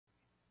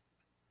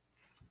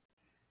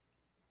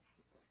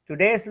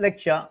Today's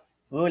lecture,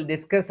 we will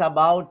discuss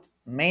about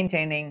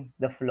maintaining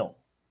the flow.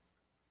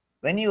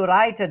 When you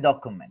write a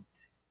document,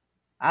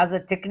 as a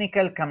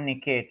technical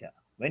communicator,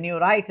 when you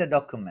write a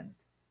document,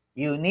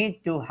 you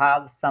need to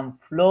have some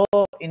flow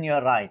in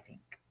your writing.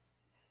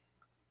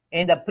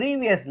 In the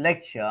previous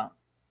lecture,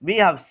 we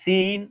have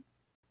seen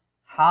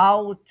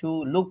how to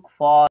look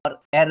for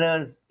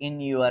errors in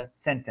your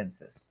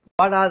sentences.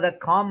 What are the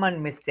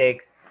common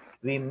mistakes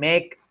we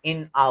make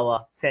in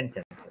our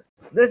sentences?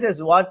 This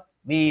is what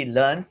we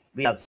learned,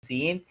 we have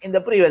seen in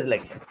the previous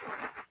lecture.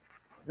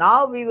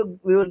 Now we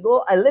will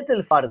go a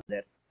little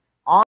further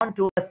on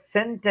to a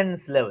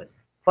sentence level.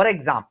 For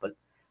example,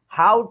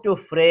 how to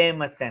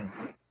frame a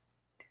sentence.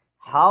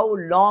 How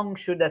long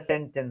should a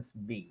sentence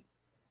be?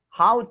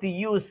 How to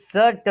use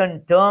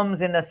certain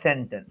terms in a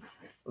sentence,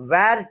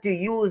 where to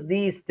use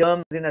these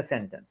terms in a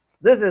sentence.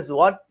 This is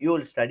what you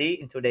will study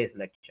in today's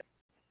lecture.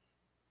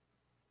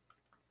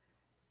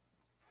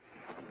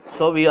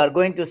 So we are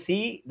going to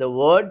see the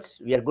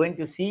words, we are going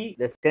to see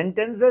the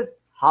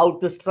sentences, how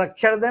to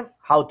structure them,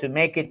 how to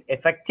make it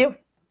effective,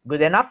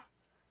 good enough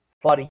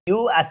for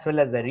you as well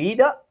as the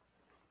reader.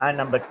 And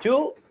number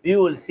two, you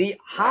will see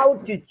how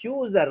to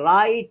choose the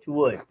right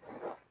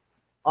words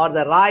or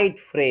the right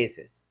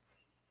phrases.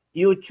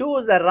 You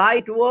choose the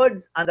right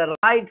words and the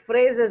right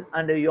phrases,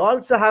 and you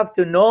also have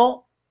to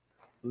know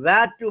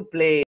where to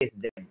place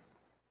them.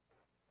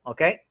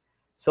 Okay,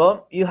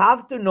 so you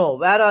have to know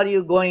where are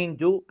you going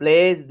to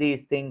place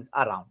these things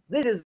around.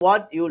 This is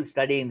what you will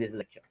study in this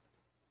lecture.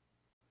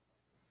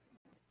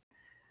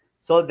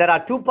 So there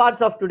are two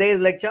parts of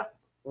today's lecture.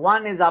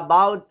 One is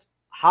about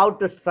how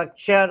to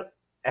structure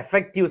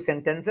effective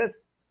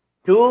sentences.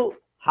 Two,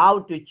 how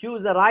to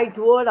choose the right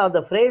word or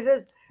the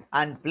phrases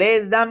and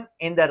place them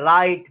in the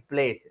right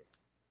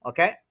places.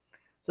 Okay,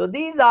 so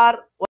these are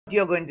what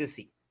you're going to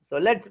see. So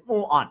let's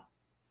move on.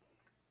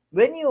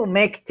 When you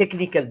make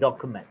technical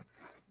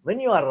documents, when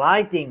you are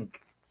writing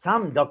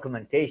some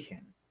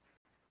documentation,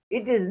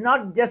 it is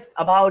not just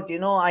about,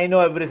 I know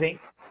everything,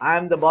 I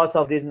am the boss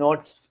of these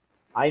notes,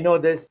 I know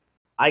this,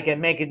 I can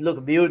make it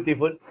look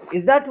beautiful.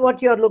 Is that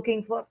what you're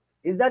looking for?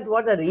 Is that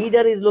what the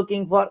reader is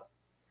looking for?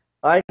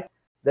 Right?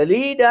 The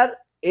reader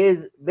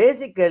is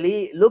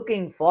basically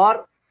looking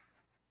for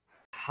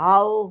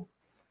how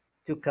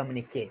to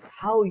communicate,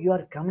 how you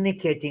are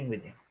communicating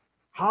with him,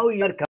 how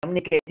you are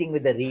communicating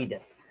with the reader.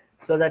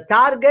 So the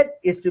target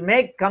is to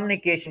make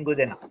communication good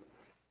enough.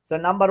 So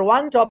number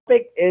one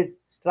topic is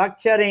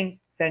structuring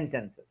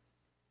sentences.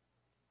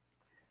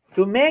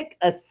 To make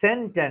a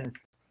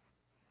sentence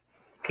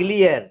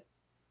clear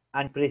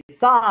and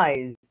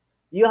precise,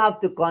 you have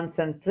to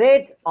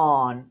concentrate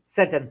on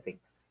certain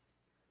things.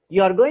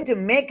 You are going to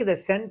make the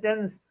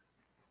sentence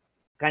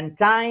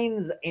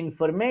contains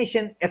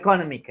information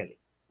economically.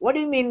 What do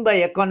you mean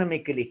by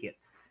economically here?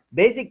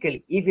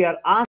 Basically, if you are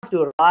asked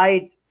to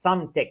write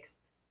some text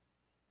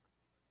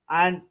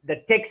and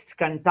the text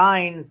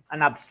contains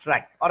an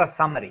abstract or a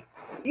summary,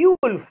 you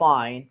will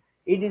find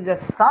it is a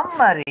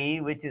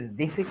summary which is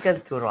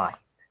difficult to write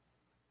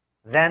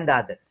than the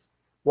others.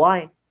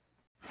 Why?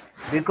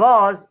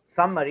 Because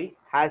summary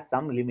has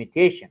some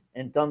limitation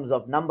in terms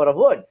of number of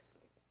words.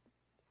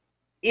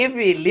 If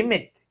we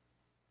limit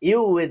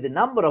you with the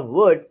number of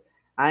words,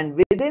 and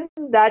within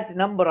that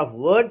number of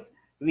words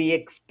we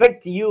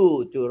expect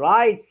you to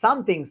write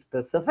something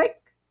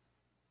specific,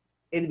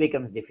 it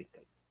becomes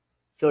difficult.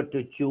 So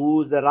to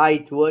choose the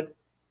right word,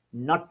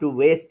 not to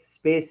waste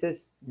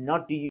spaces,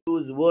 not to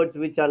use words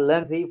which are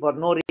lengthy for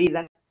no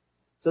reason.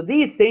 So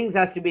these things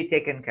has to be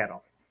taken care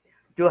of.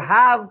 To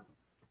have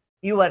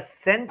your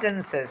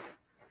sentences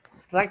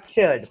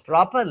structured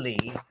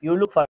properly, you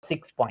look for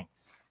 6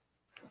 points.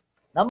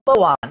 Number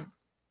one,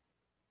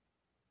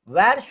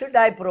 where should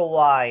I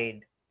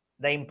provide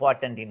the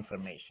important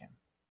information?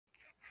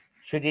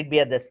 Should it be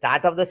at the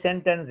start of the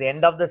sentence, the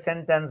end of the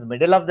sentence,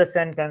 middle of the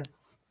sentence?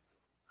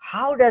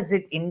 How does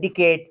it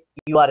indicate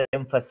you are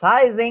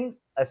emphasizing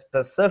a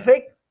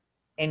specific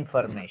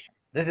information?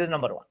 This is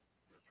number one.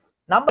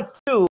 Number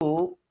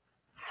two,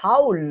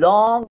 how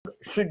long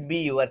should be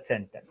your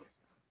sentence?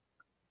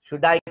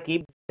 Should I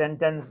keep the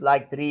sentence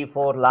like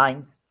 3-4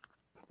 lines?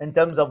 In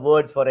terms of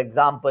words, for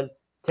example,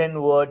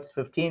 10 words,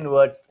 15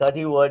 words,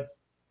 30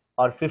 words,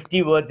 or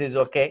 50 words is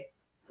okay.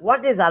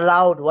 What is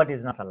allowed, what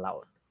is not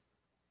allowed?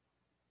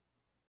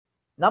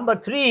 Number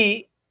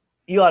three,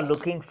 you are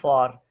looking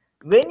for,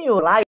 when you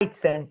write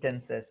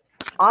sentences,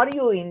 are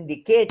you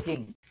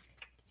indicating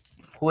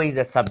who is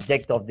the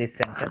subject of this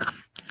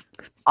sentence?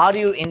 Are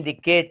you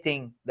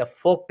indicating the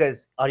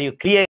focus? Are you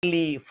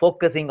clearly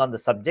focusing on the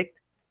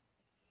subject?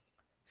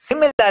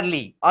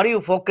 Similarly, are you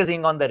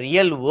focusing on the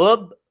real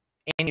verb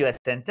in your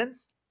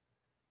sentence?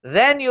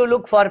 Then you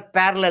look for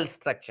parallel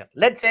structure.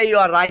 Let's say you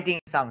are writing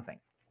something.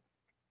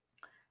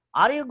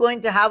 Are you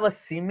going to have a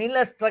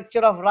similar structure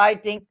of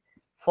writing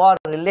for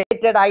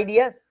related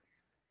ideas?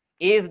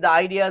 If the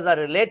ideas are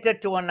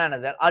related to one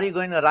another, are you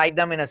going to write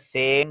them in a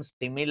same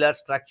similar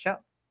structure?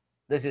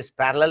 This is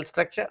parallel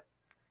structure.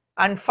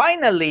 And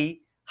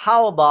finally,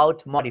 how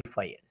about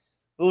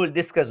modifiers? We will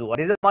discuss what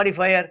is a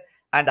modifier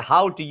and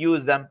how to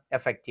use them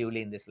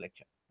effectively in this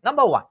lecture.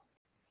 Number one,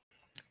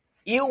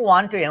 you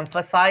want to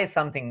emphasize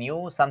something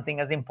new, something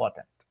as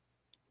important.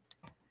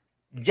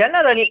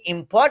 Generally,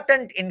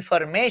 important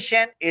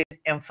information is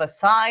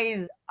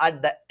emphasized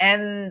at the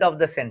end of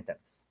the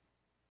sentence.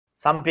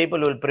 Some people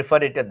will prefer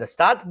it at the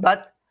start,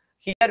 but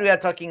here we are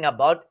talking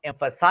about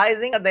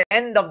emphasizing at the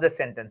end of the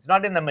sentence,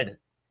 not in the middle.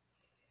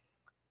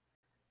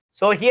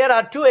 So here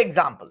are two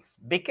examples.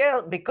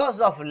 Because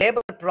of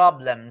labor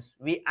problems,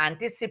 we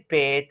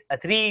anticipate a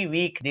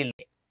 3-week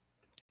delay.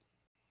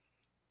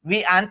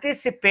 We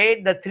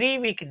anticipate the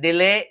 3-week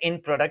delay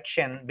in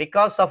production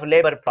because of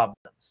labor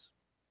problems.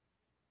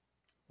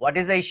 What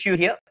is the issue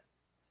here?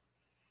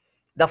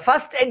 The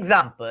first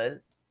example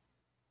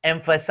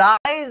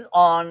emphasize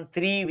on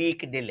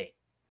 3-week delay.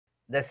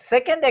 The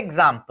second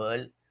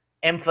example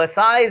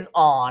emphasizes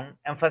on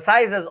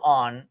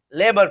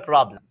labor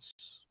problems.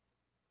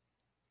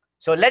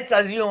 So let's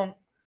assume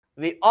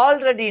we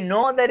already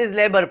know there is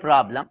labor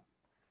problem.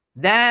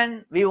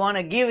 Then we want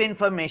to give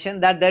information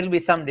that there will be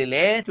some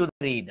delay to the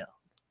reader.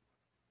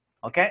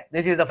 Okay,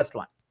 this is the first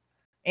one.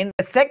 In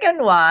the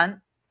second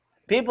one,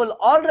 people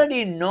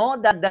already know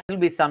that there will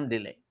be some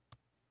delay,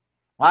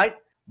 right?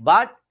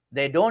 But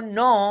they don't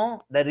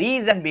know the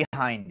reason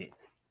behind it.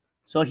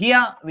 So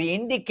here we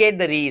indicate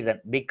the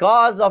reason,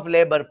 because of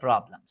labor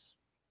problems.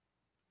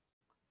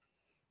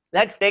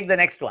 Let's take the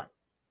next one.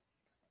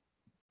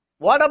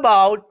 What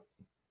about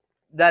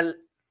the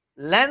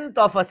length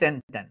of a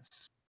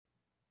sentence?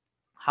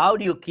 How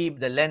do you keep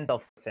the length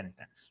of a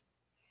sentence?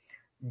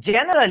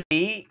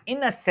 Generally,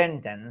 in a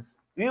sentence,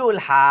 we will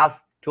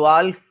have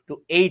 12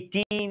 to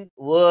 18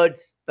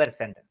 words per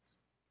sentence.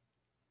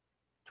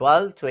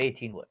 12 to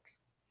 18 words.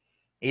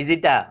 Is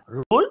it a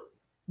rule?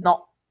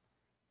 No.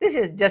 This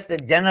is just a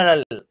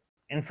general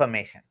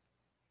information.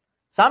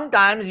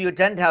 Sometimes you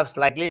tend to have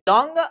slightly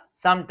longer,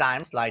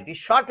 sometimes slightly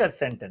shorter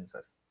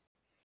sentences.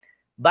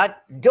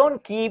 But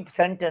don't keep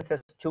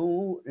sentences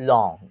too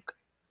long.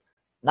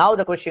 Now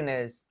the question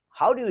is,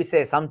 how do you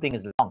say something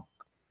is long?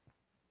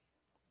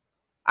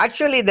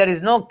 Actually, there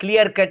is no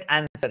clear-cut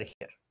answer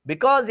here,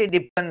 because it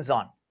depends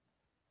on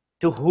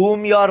to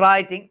whom you are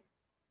writing,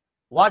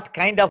 what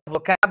kind of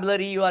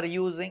vocabulary you are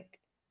using,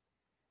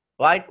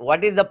 right?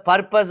 What is the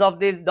purpose of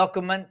this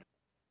document,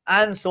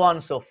 and so on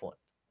and so forth.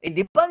 It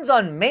depends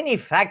on many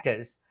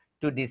factors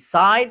to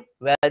decide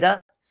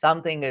whether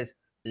something is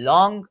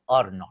long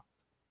or not.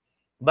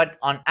 But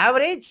on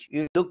average,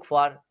 you look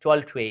for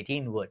 12 to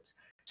 18 words.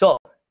 So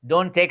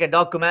don't take a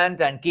document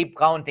and keep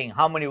counting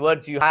how many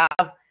words you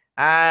have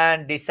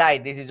and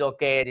decide this is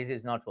okay, this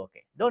is not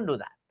okay. Don't do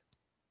that.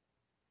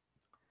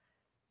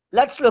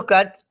 Let's look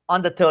at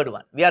on the third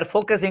one. We are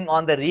focusing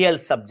on the real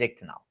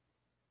subject now.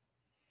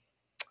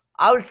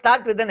 I will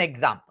start with an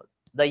example.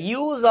 The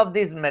use of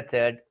this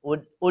method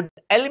would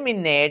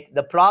eliminate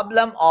the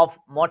problem of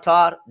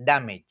motor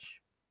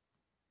damage.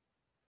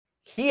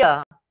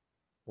 Here,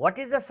 what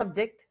is the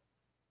subject?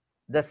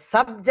 The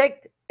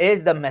subject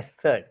is the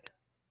method.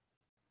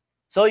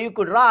 So you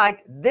could write,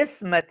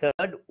 this method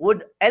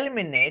would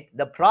eliminate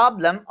the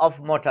problem of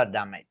motor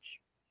damage.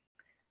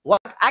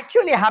 What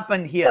actually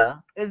happened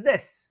here is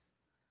this.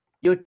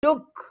 You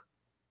took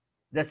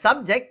the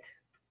subject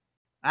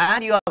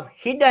and you have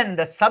hidden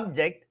the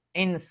subject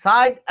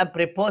inside a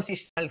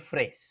prepositional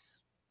phrase.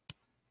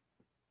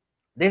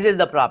 This is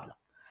the problem.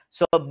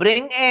 So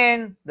bring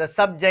in the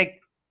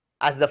subject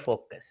as the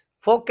focus.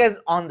 Focus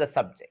on the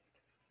subject.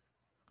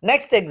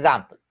 Next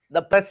example.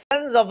 The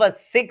presence of a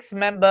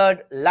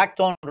 6-membered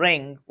lactone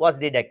ring was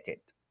detected.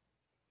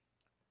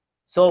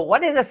 So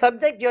what is the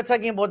subject? You're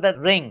talking about the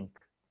ring.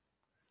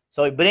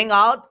 So you bring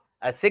out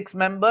a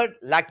 6-membered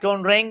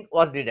lactone ring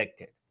was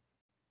detected.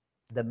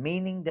 The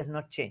meaning does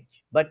not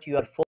change, but you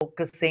are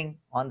focusing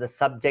on the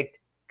subject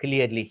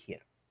clearly here.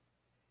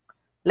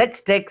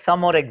 Let's take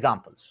some more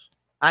examples.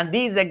 And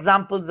these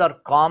examples are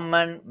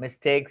common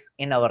mistakes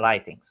in our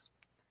writings.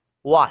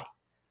 Why?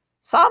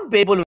 Some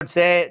people would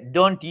say,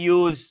 don't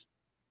use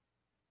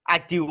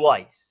active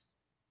voice.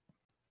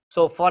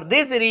 So for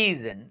this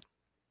reason,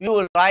 you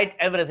will write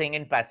everything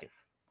in passive.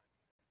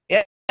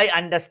 Yeah, I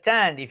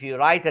understand if you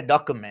write a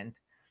document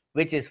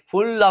which is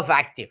full of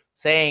active,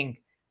 saying,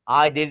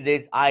 I did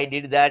this, I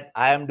did that,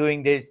 I am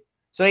doing this.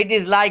 So it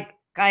is like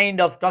kind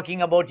of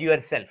talking about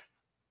yourself,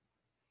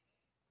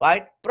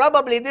 right?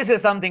 Probably this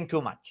is something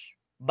too much.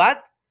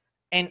 But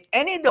in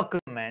any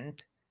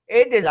document,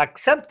 it is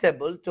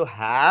acceptable to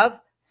have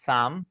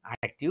some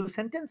active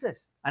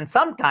sentences, and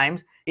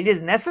sometimes it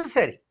is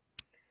necessary.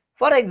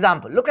 For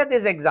example, look at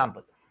this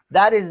example.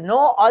 There is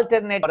no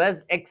alternative for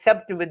us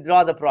except to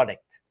withdraw the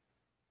product.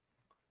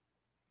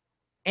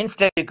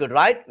 Instead, you could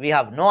write, we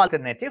have no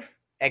alternative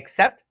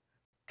except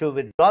to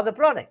withdraw the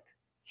product.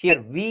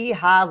 Here we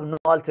have no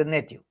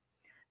alternative.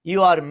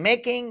 You are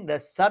making the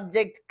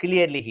subject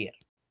clearly here.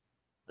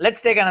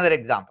 Let's take another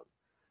example.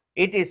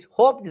 It is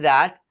hoped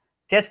that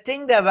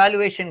testing the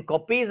evaluation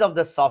copies of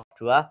the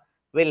software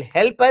will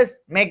help us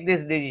make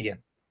this decision.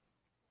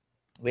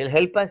 Will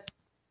help us.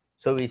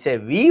 So we say,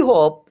 we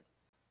hope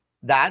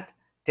that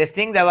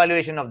Testing the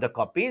evaluation of the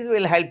copies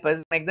will help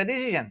us make the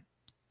decision.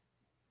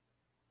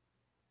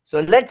 So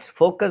let's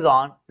focus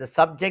on the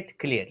subject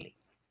clearly.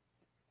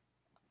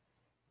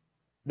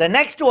 The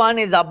next one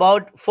is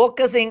about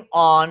focusing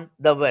on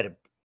the verb.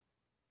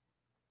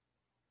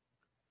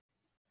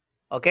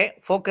 Okay,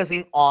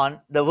 focusing on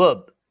the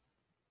verb.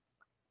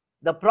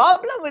 The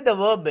problem with the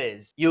verb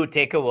is you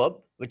take a verb,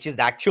 which is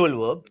the actual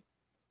verb,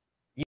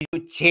 you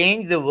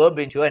change the verb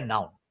into a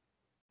noun.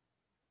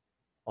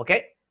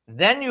 Okay,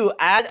 then you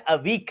add a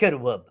weaker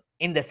verb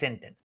in the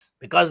sentence.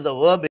 Because the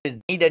verb is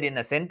needed in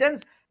a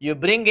sentence, you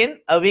bring in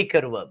a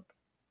weaker verb.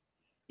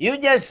 You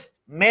just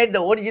made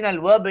the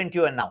original verb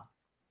into a noun.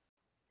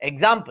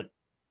 Example,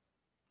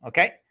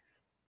 okay,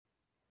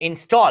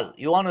 install,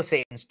 you want to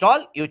say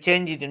install, you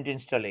change it into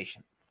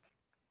installation.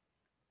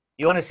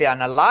 You want to say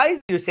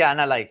analyze, you say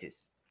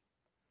analysis.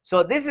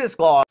 So this is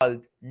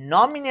called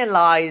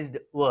nominalized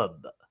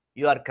verb.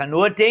 You are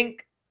converting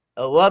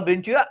a verb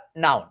into a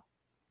noun.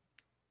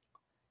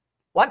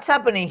 What's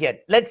happening here?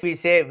 Let's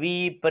say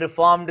we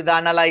performed the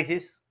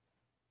analysis.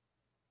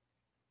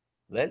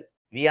 Well,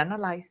 we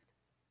analyzed.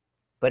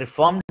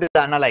 Performed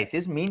the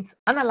analysis means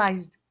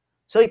analyzed.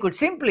 So you could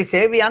simply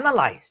say we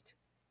analyzed.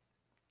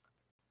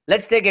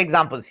 Let's take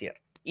examples here.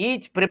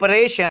 Each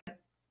preparation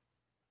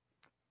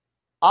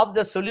of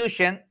the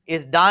solution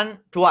is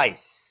done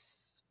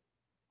twice.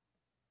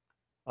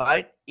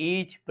 Right?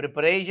 Each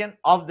preparation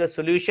of the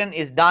solution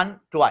is done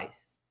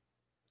twice.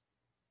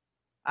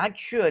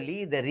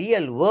 Actually, the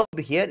real verb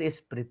here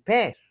is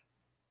prepare.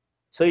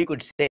 So you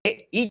could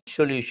say each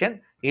solution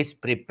is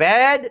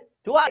prepared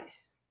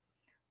twice.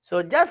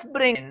 So just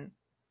bring in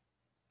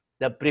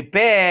the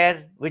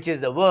prepare, which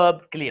is the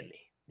verb, clearly.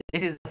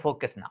 This is the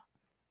focus now.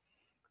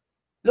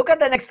 Look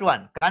at the next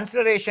one.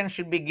 Consideration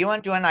should be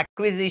given to an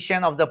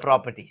acquisition of the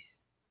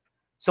properties.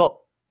 So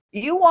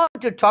you want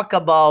to talk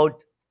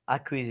about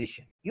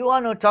acquisition. You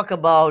want to talk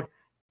about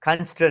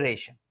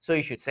consideration. So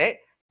you should say,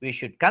 we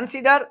should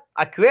consider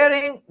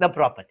acquiring the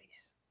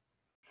properties.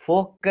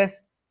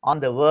 Focus on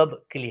the verb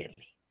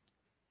clearly.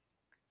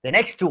 The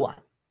next one.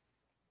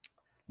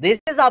 This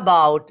is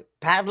about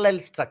parallel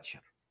structure.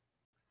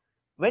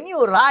 When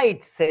you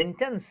write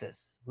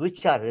sentences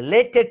which are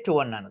related to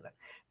one another,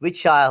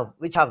 which have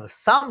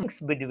some links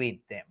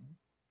between them,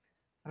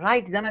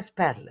 write them as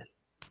parallel.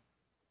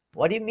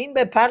 What do you mean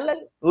by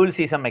parallel? We will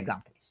see some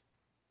examples.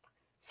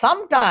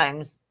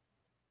 Sometimes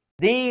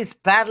these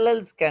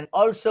parallels can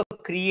also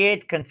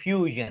create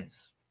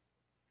confusions.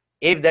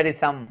 If there is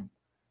some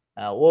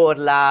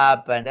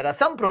overlap and there are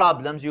some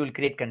problems, you will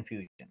create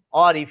confusion.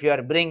 Or if you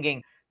are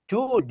bringing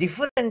two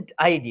different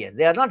ideas,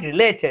 they are not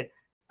related,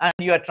 and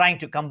you are trying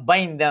to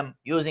combine them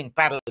using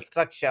parallel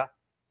structure,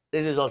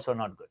 this is also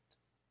not good.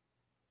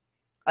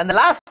 And the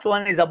last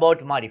one is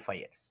about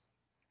modifiers.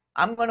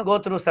 I'm going to go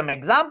through some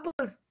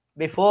examples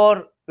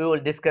before we will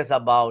discuss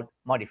about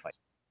modifiers.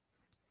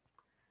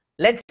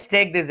 Let's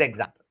take this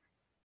example.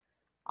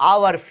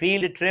 Our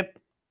field trip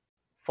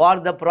for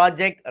the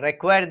project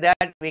required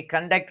that we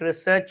conduct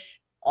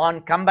research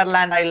on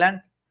Cumberland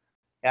Island,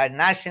 a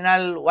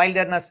national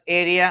wilderness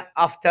area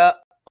off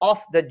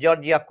the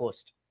Georgia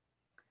coast,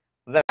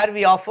 where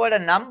we offered a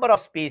number of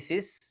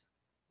species,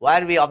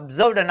 where we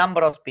observed a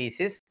number of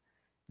species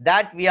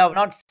that we have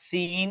not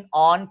seen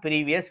on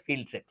previous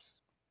field trips.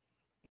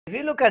 If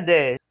you look at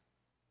this,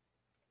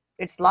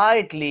 it's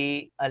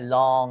slightly a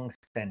long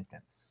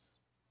sentence.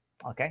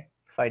 Okay,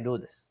 if I do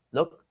this,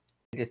 look,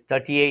 it is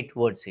 38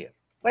 words here,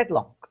 quite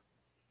long.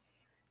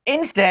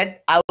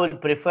 Instead, I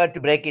would prefer to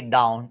break it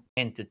down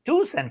into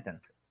two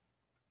sentences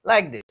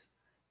like this.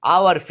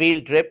 Our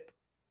field trip,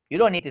 you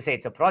don't need to say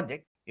it's a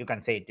project, you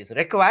can say it is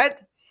required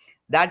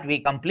that we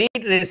complete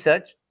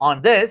research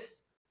on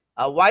this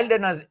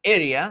wilderness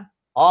area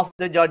of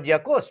the Georgia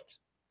coast.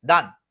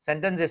 Done.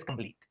 Sentence is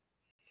complete.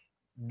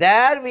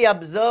 There we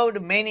observed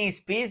many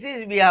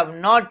species we have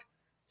not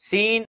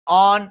seen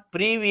on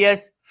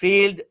previous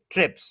field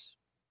trips.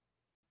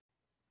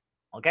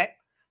 Okay.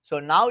 So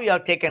now you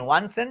have taken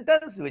one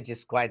sentence which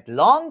is quite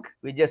long.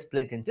 We just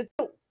split into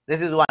two.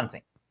 This is one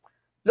thing.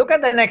 Look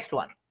at the next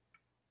one.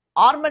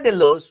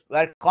 Armadillos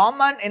were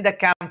common in the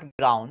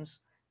campgrounds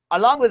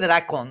along with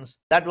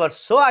raccoons that were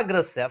so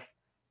aggressive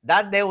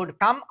that they would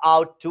come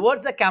out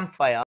towards the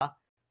campfire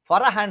for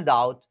a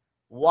handout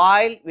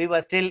while we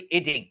were still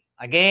eating.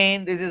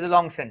 Again, this is a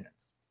long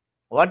sentence.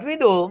 What we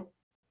do,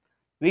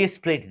 we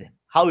split them.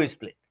 How we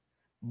split?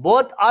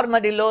 Both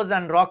armadillos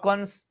and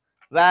raccoons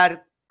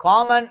were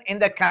common in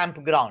the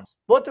campgrounds.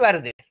 Both were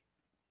there.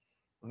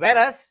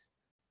 Whereas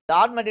the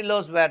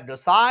armadillos were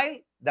docile,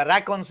 the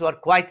raccoons were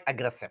quite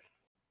aggressive.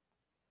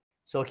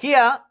 So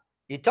here,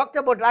 you talked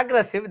about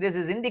aggressive. This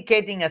is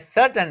indicating a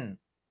certain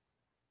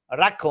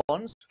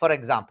raccoons, for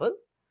example.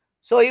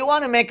 So you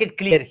want to make it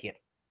clear here.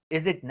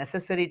 Is it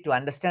necessary to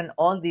understand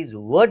all these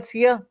words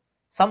here?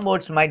 Some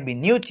words might be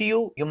new to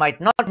you. You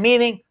might not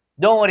meaning.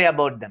 Don't worry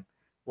about them.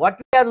 What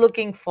we are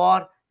looking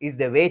for is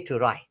the way to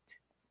write.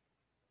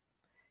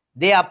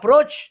 They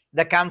approached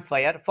the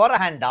campfire for a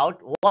handout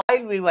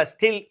while we were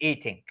still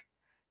eating.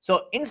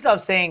 So instead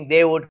of saying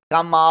they would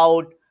come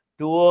out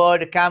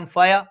toward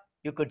campfire,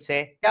 you could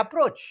say they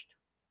approached.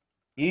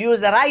 You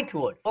use the right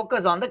word.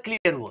 Focus on the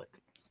clear word.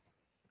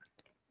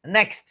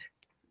 Next,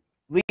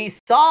 we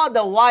saw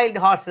the wild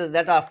horses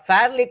that are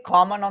fairly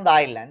common on the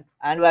island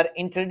and were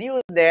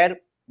introduced there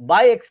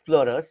by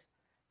explorers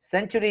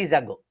centuries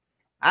ago,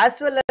 as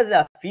well as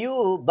a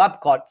few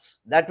bobcats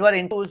that were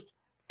introduced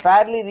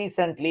fairly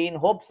recently in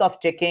hopes of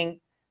checking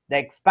the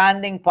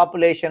expanding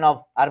population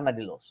of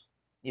armadillos.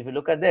 If you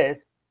look at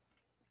this,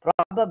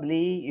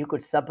 probably you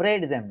could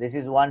separate them. This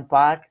is one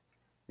part,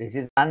 this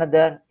is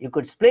another. You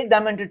could split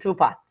them into two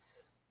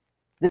parts.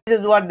 This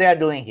is what they are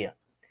doing here.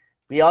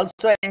 We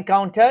also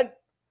encountered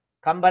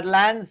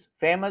Cumberland's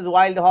famous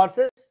wild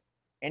horses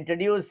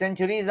introduced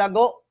centuries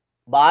ago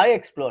by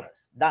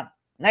explorers. Done.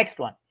 Next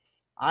one.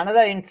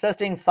 Another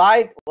interesting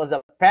sight was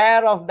a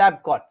pair of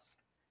babcots.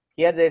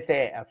 Here they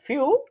say a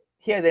few,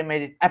 here they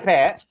made it a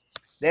pair.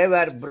 They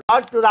were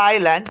brought to the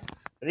island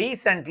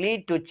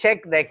recently to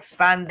check the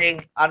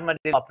expanding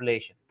armadillo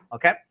population.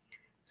 Okay,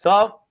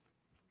 so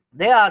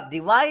they are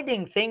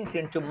dividing things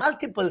into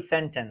multiple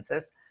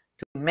sentences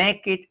to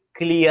make it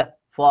clear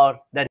for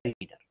the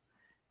reader.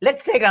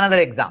 Let's take another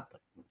example.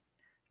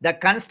 The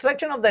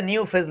construction of the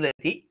new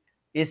facility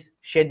is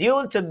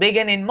scheduled to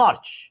begin in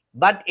March,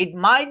 but it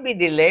might be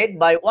delayed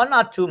by 1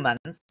 or 2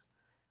 months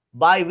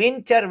by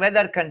winter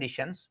weather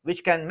conditions,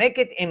 which can make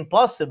it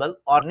impossible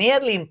or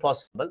nearly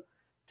impossible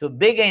to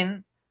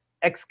begin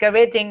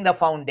excavating the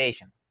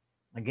foundation.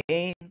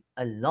 Again,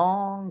 a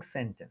long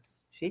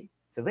sentence. See,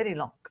 it's a very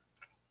long,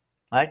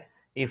 right?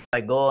 If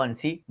I go and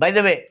see, by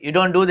the way, you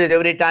don't do this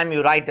every time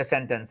you write a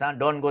sentence. Huh?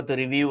 Don't go to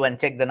review and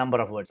check the number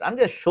of words. I'm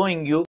just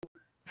showing you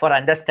for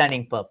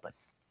understanding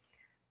purpose.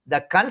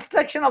 The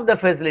construction of the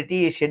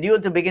facility is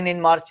scheduled to begin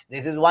in March.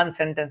 This is one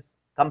sentence,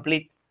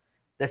 complete.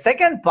 The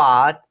second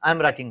part, I'm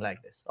writing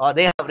like this, or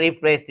they have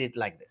rephrased it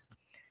like this.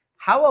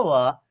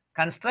 However,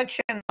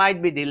 construction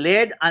might be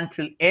delayed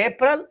until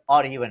April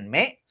or even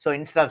May. So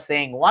instead of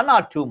saying 1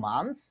 or 2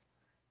 months,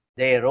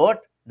 they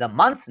wrote the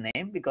month's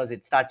name because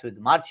it starts with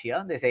March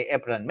here. They say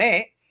April and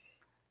May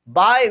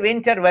by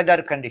winter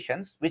weather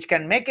conditions, which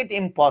can make it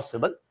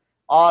impossible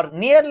or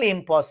nearly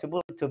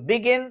impossible to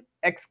begin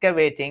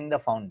excavating the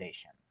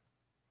foundation.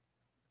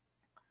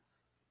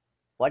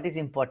 What is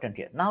important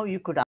here? Now you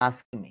could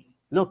ask me,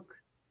 look,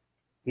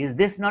 is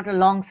this not a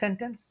long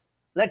sentence?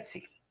 Let's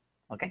see.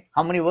 Okay,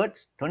 how many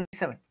words?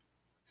 27.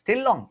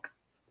 Still long.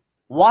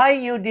 Why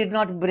you did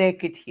not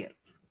break it here?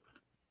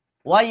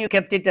 Why you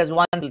kept it as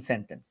one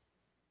sentence?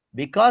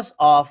 Because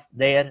of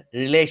their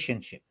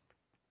relationship.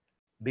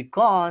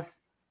 Because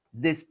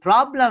this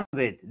problem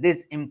with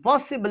this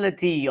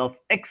impossibility of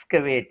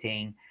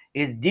excavating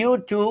is due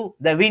to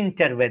the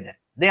winter weather.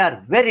 They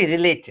are very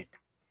related.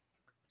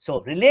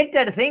 So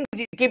related things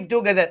you keep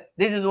together.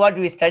 This is what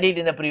we studied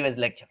in the previous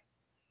lecture.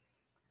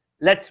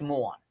 Let's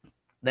move on.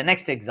 The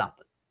next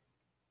example.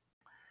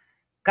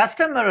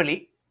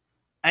 Customarily,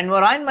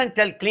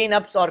 environmental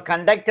cleanups are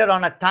conducted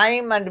on a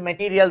time and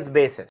materials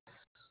basis.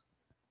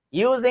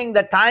 Using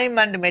the time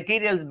and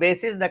materials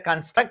basis, the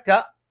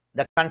contractor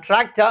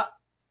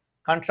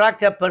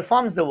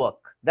performs the work.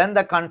 Then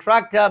the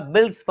contractor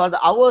bills for the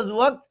hours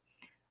worked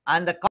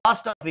and the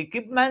cost of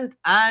equipment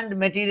and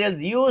materials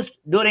used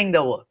during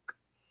the work.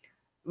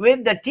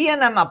 With the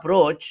T&M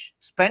approach,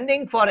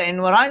 spending for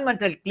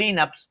environmental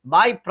cleanups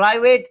by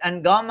private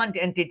and government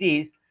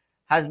entities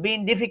has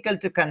been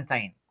difficult to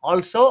contain.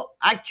 Also,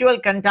 actual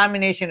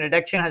contamination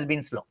reduction has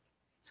been slow.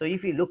 So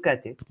if you look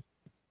at it,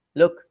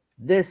 look,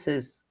 this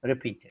is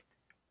repeated.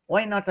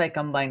 Why not I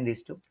combine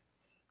these two?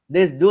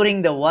 This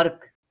during the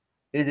work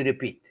is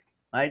repeat,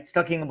 right? It's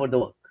talking about the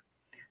work.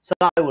 So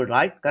I would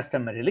write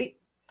customarily,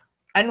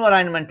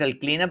 environmental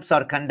cleanups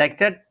are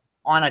conducted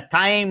on a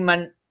time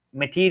and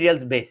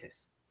materials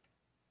basis.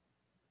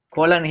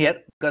 Colon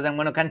here, because I'm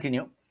going to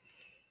continue.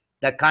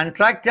 The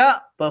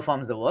contractor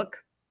performs the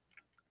work,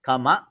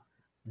 comma,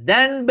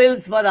 then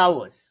bills for the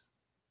hours.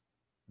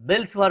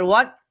 Bills for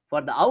what? For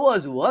the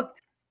hours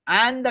worked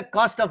and the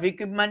cost of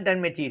equipment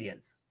and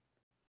materials.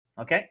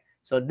 Okay,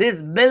 so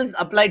these bills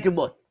apply to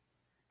both.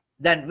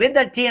 Then with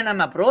the T&M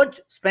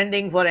approach,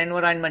 spending for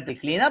environmental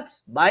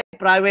cleanups by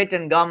private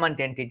and government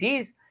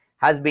entities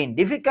has been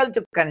difficult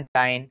to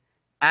contain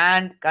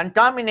and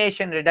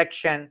contamination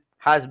reduction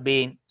has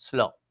been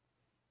slow.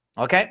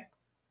 Okay,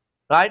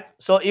 right?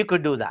 So you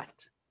could do that.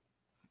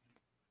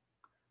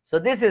 So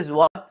this is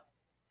what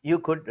you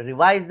could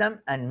revise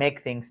them and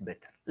make things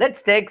better.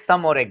 Let's take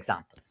some more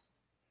examples.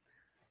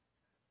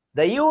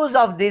 The use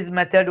of this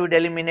method would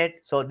eliminate.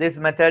 So this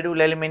method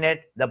will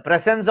eliminate the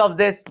presence of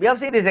this. We have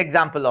seen this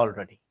example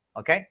already.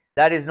 Okay,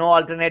 there is no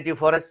alternative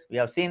for us. We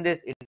have seen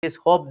this. It is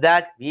hope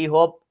that, we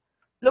hope.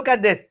 Look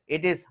at this.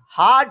 It is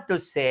hard to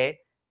say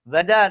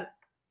whether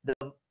the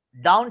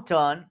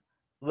downturn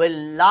will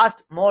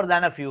last more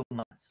than a few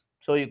months.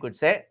 So you could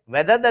say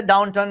whether the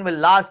downturn will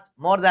last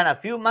more than a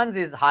few months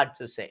is hard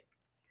to say.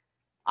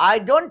 I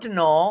don't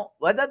know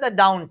whether the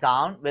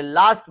downturn will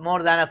last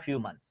more than a few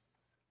months.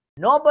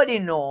 Nobody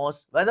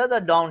knows whether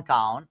the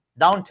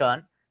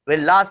downturn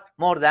will last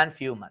more than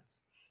few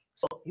months.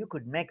 So you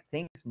could make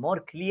things more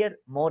clear,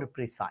 more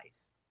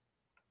precise.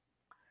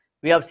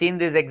 We have seen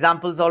these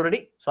examples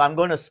already, so I'm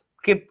going to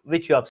skip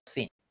which you have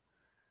seen.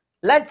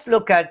 Let's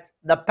look at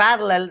the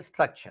parallel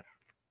structure.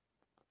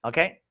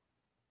 Okay,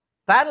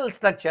 parallel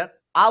structure.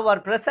 Our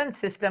present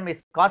system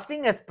is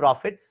costing us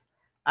profits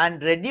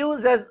and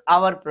reduces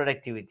our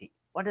productivity.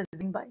 What does it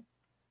mean by?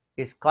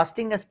 Is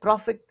costing us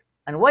profit,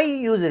 and why you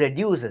use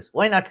reduces?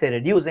 Why not say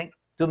reducing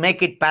to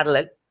make it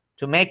parallel,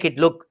 to make it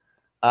look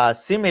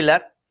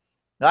similar,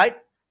 right?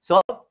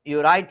 So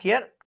you write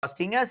here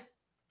costing us,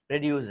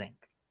 reducing.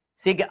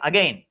 See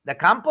again, the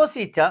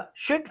compositor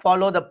should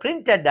follow the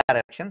printed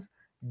directions.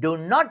 Do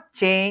not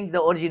change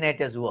the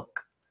originator's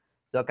work.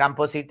 So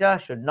compositor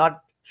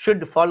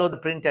should follow the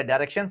printed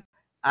directions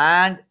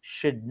and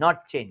should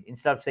not change.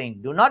 Instead of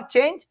saying do not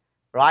change,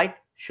 right,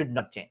 should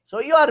not change.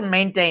 So you are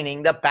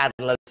maintaining the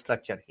parallel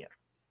structure here.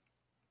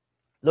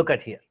 Look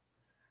at here.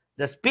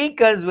 The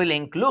speakers will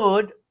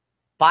include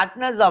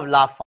partners of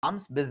law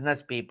firms,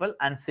 business people,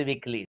 and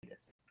civic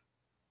leaders.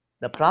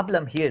 The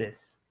problem here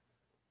is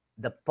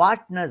the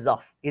partners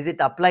of, is it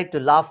applied to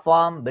law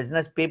firm,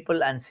 business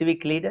people, and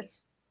civic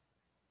leaders?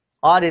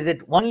 Or is it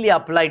only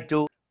applied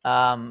to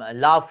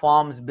law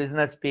firms,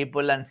 business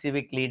people, and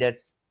civic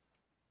leaders?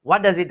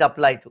 What does it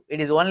apply to?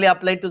 It is only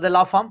applied to the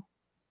law firm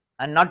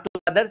and not to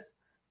others.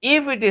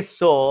 If it is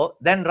so,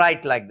 then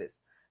write like this.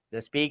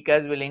 The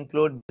speakers will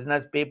include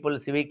business people,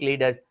 civic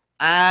leaders,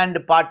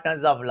 and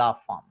partners of law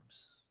firms.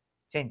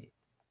 Change it.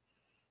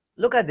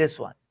 Look at this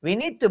one. We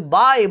need to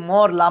buy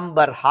more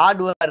lumber,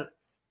 hardware,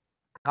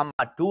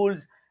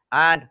 tools,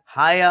 and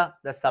hire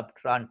the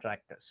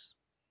subcontractors.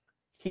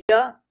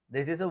 Here,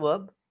 this is a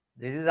verb.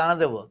 This is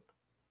another verb.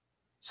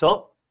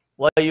 So,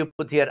 what do you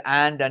put here?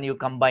 And you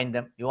combine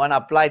them. You want to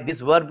apply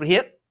this verb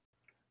here.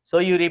 So,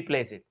 you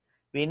replace it.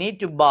 We need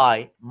to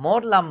buy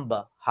more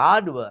lumber,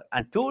 hardware,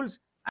 and tools,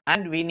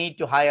 and we need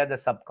to hire the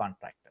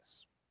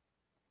subcontractors.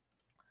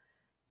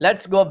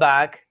 Let's go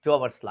back to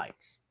our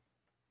slides.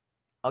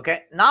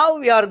 Okay, now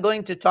we are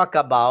going to talk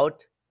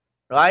about,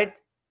 right,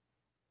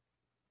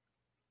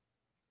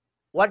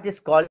 what is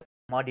called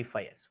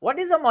modifiers. What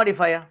is a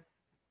modifier?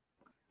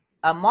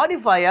 A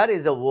modifier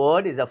is a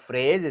word, is a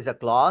phrase, is a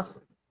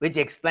clause which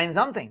explains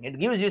something. It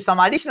gives you some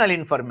additional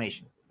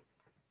information.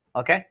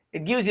 Okay,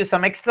 it gives you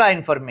some extra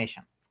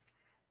information.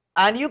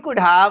 And you could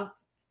have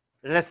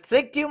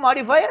restrictive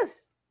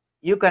modifiers.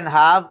 You can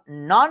have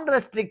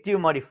non-restrictive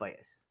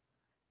modifiers.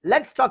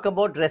 Let's talk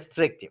about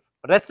restrictive.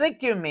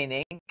 Restrictive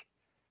meaning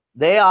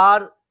they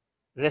are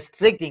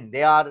restricting,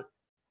 they are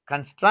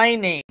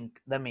constraining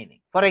the meaning.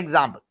 For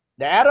example,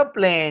 the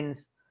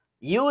aeroplanes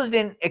used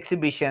in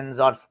exhibitions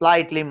are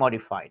slightly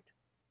modified.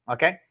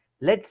 Okay,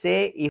 let's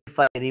say if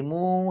I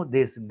remove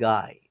this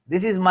guy,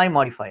 this is my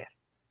modifier.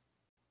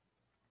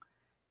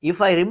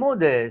 If I remove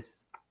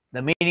this,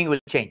 the meaning will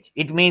change.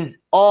 It means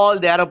all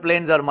the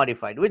aeroplanes are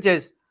modified, which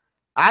is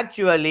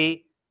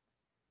actually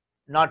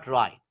not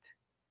right.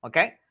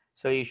 Okay,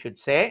 so you should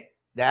say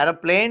the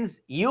aeroplanes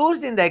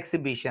used in the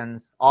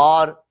exhibitions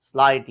are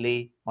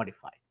slightly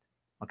modified.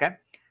 Okay,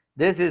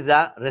 this is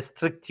a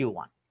restrictive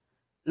one.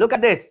 Look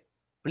at this.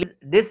 Please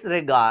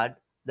disregard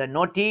the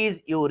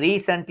notice you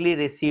recently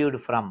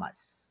received from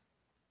us.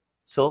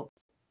 So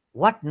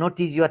what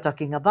notice you are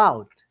talking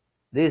about?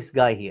 This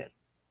guy here,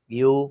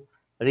 you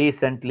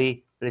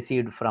recently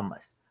received from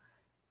us.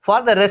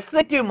 For the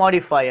restrictive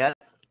modifier,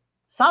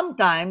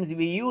 sometimes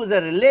we use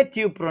a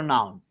relative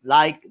pronoun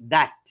like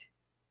that,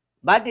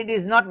 but it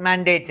is not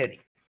mandatory.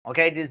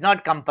 Okay, it is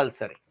not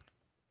compulsory.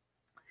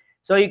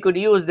 So you could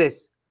use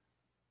this.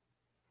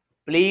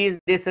 Please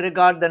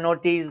disregard the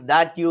notice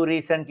that you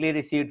recently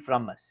received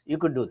from us. You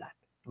could do that.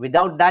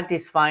 Without that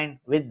is fine.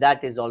 With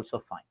that is also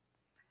fine.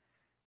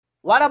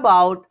 What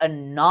about a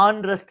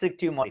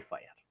non-restrictive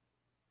modifier?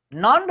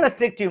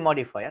 Non-restrictive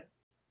modifier,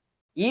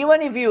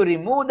 even if you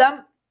remove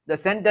them, the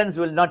sentence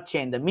will not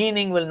change. The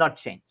meaning will not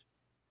change.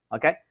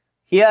 Okay.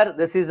 Here,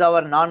 this is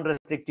our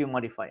non-restrictive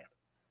modifier.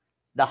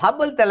 The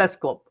Hubble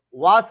telescope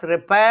was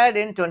repaired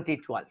in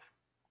 2012.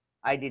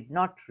 I did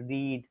not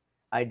read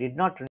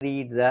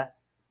the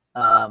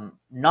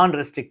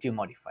non-restrictive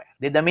modifier.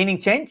 Did the meaning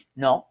change?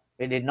 No,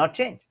 it did not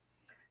change.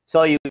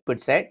 So you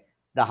could say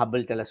the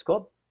Hubble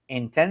telescope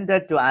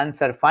intended to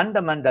answer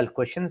fundamental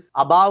questions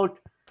about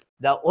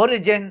the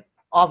origin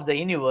of the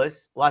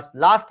universe was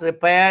last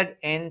repaired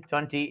in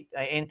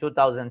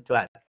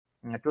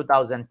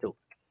 2002.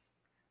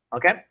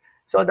 Okay,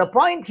 so the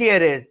point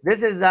here is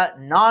this is a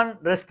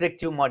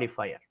non-restrictive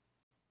modifier.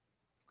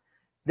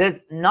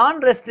 This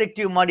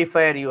non-restrictive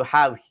modifier you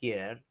have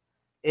here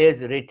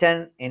is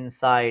written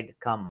inside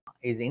comma,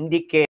 is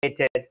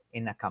indicated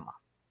in a comma.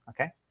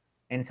 Okay,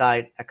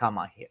 inside a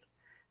comma here.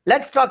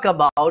 Let's talk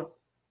about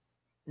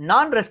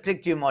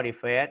non-restrictive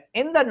modifier.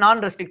 In the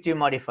non-restrictive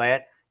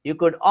modifier, you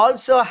could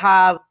also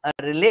have a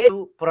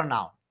relative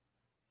pronoun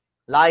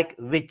like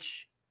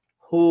which,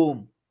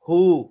 whom,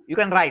 who. You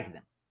can write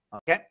them.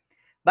 Okay,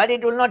 but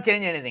it will not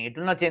change anything. It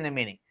will not change the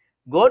meaning.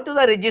 Go to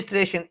the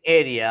registration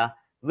area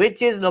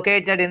which is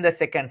located in the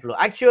second floor.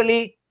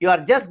 Actually, you are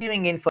just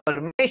giving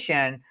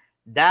information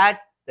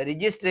that the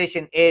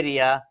registration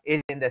area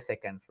is in the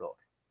second floor.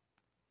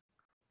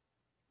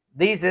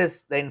 This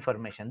is the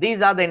information.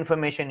 These are the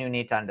information you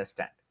need to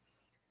understand.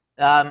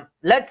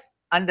 Let's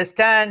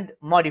understand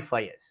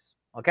modifiers.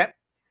 Okay,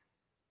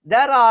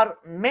 there are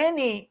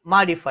many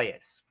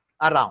modifiers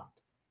around.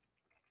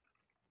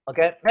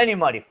 Okay, many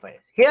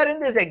modifiers. Here in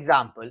this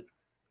example,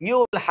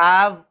 you will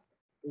have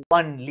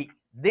only.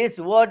 This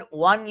word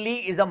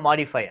only is a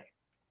modifier.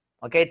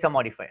 Okay, it's a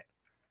modifier.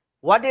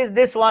 What is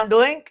this one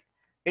doing?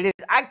 It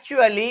is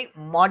actually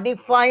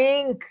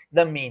modifying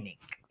the meaning.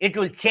 It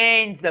will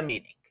change the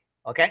meaning.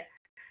 Okay,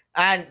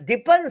 and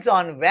depends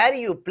on where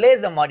you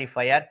place the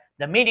modifier,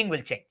 the meaning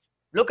will change.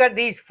 Look at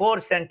these 4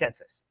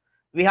 sentences.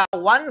 We have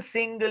one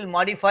single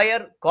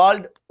modifier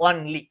called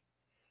only.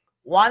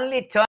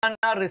 Only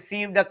Turner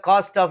received a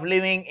cost of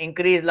living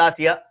increase last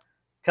year.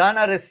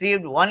 Turner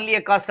received only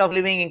a cost of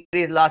living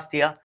increase last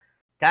year.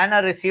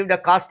 Tanner received a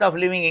cost of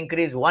living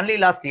increase only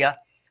last year.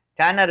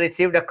 Tanner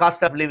received a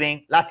cost of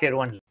living last year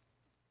only.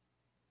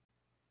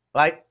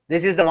 Right?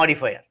 This is the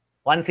modifier.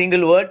 One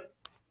single word,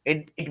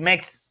 it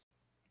makes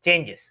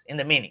changes in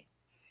the meaning.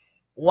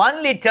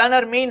 Only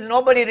Turner means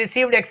nobody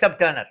received except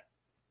Turner.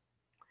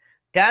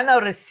 Tanner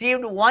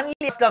received only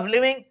cost of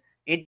living.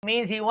 It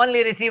means he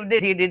only received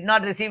this. He did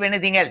not receive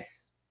anything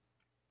else.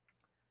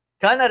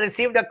 Turner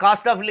received a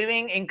cost of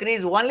living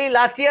increase only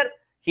last year.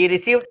 He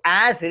received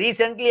as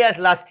recently as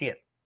last year.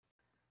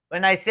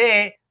 When I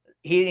say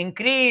he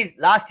increased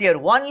last year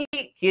only,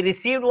 he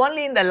received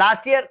only in the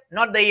last year,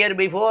 not the year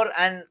before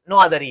and no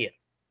other year.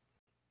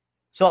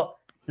 So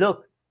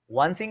look,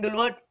 one single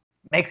word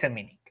makes a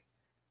meaning.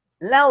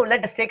 Now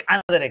let us take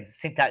another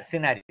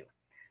scenario.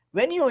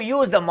 When you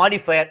use the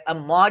modifier, a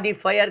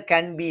modifier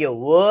can be a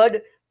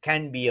word,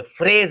 can be a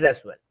phrase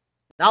as well.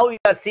 Now you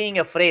are seeing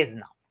a phrase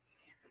now.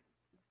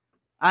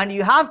 And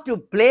you have to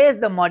place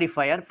the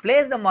modifier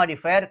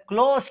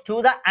close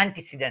to the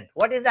antecedent.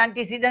 What is the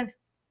antecedent?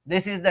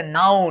 This is the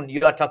noun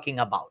you are talking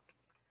about.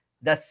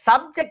 The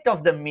subject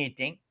of the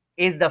meeting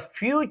is the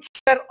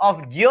future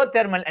of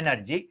geothermal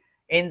energy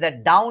in the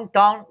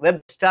downtown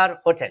Webster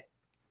Hotel.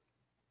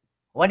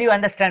 What do you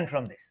understand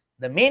from this?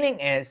 The meaning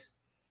is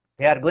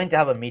they are going to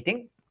have a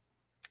meeting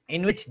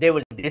in which they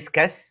will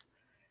discuss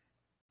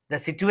the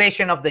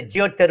situation of the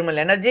geothermal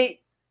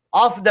energy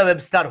of the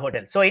Webster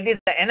Hotel. So it is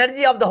the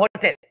energy of the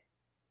hotel.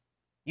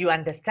 You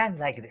understand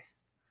like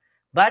this.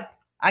 But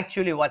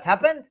actually what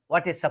happened,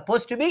 what is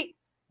supposed to be,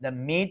 the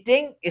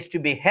meeting is to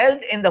be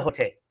held in the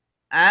hotel.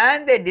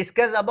 And they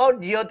discuss about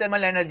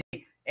geothermal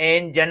energy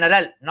in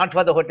general, not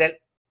for the hotel,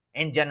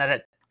 in general.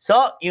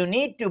 So you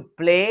need to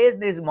place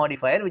this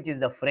modifier, which is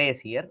the phrase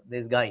here,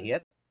 this guy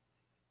here,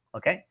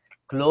 okay,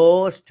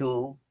 close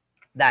to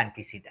the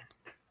antecedent.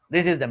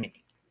 This is the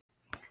meaning.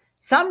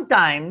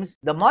 Sometimes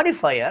the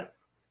modifier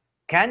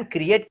can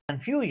create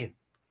confusion.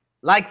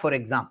 Like for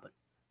example,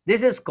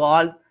 this is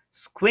called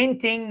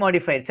squinting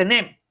modifier. It's a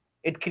name.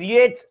 It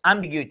creates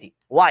ambiguity.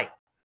 Why?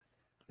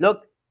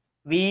 Look,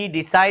 we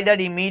decided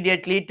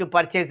immediately to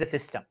purchase the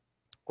system.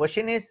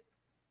 Question is,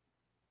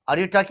 are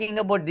you talking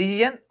about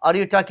decision or are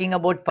you talking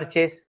about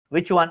purchase?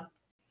 Which one?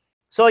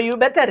 So you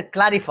better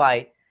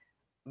clarify.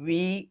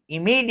 We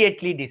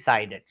immediately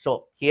decided.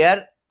 So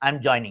here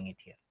I'm joining it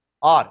here.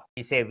 Or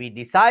we say we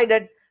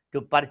decided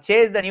to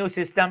purchase the new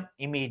system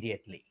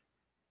immediately.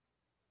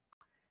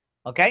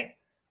 Okay.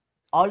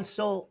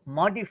 Also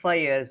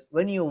modifiers,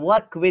 when you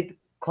work with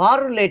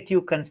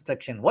correlative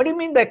construction. What do you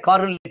mean by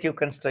correlative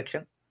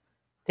construction?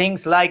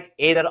 Things like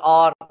either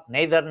or,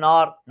 neither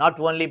nor, not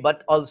only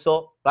but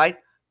also, right?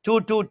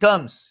 Two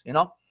terms, you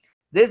know.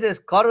 This is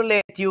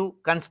correlative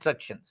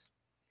constructions.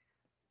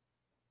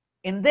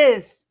 In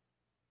this,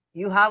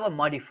 you have a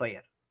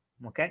modifier.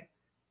 Okay.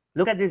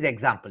 Look at this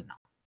example now.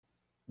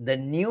 The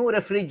new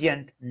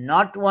refrigerant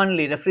not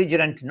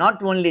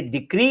only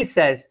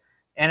decreases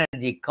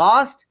energy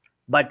cost,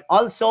 but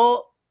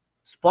also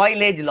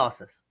spoilage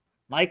losses.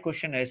 My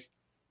question is,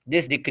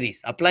 this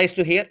decrease applies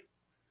to here?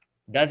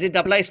 Does it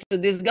apply to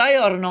this guy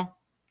or no?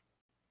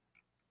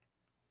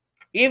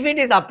 If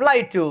it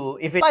applies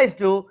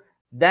to,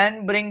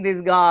 then bring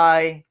this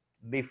guy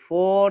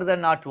before the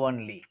not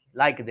only,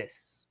 like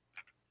this.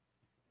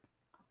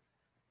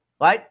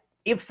 Right?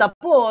 If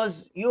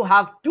suppose you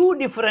have 2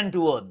 different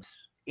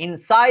verbs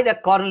inside a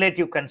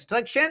correlative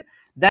construction,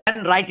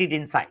 then write it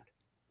inside.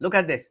 Look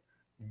at this.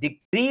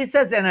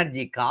 Decreases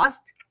energy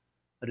cost,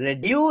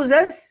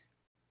 reduces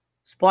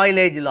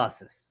spoilage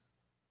losses.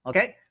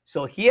 Okay.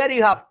 So here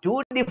you have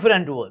 2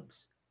 different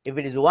verbs. If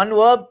it is one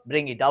verb,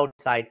 bring it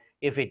outside.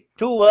 If it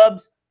 2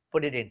 verbs,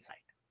 put it inside.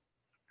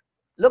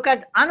 Look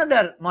at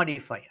another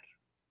modifier.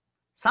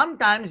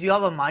 Sometimes you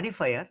have a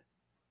modifier,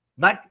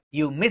 but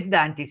you miss the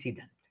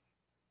antecedent.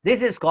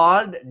 This is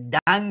called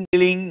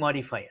dangling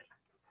modifier.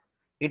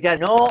 It has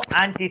no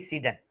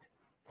antecedent,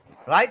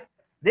 right?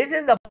 This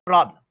is the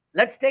problem.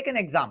 Let's take an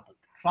example.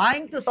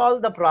 Trying to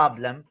solve the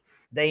problem,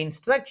 the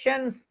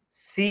instructions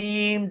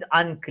seemed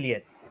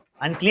unclear.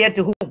 Unclear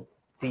to whom?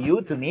 To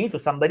you, to me, to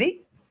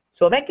somebody?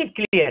 So make it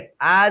clear.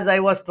 As I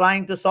was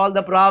trying to solve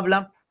the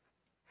problem,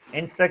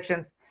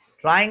 instructions,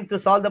 trying to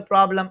solve the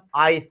problem,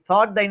 I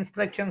thought the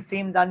instructions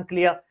seemed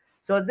unclear.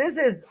 So this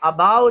is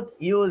about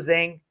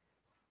using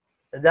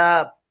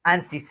the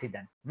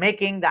antecedent,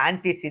 making the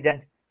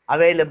antecedent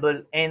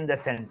available in the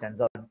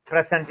sentence or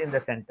present in the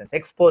sentence.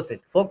 Expose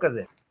it, focus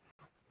it.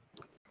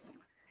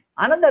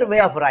 Another way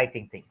of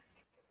writing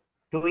things.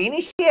 To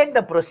initiate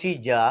the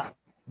procedure,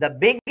 the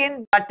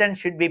begin button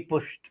should be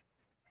pushed.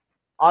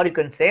 Or you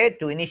can say,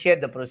 to initiate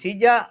the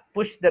procedure,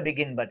 push the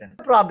begin button.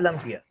 The problem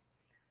here,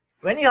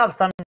 when you have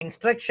some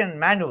instruction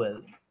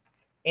manual,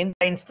 in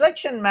the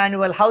instruction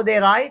manual, how they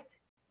write?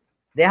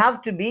 They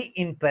have to be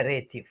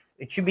imperative.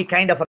 It should be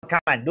kind of a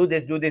command. Do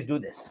this, do this, do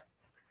this.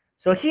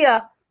 So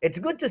here, it's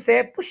good to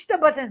say, push the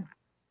button.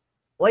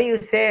 Why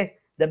you say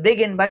the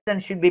begin button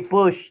should be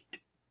pushed?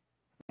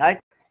 Right?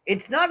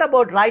 It's not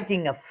about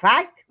writing a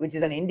fact, which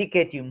is an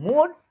indicative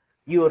mood.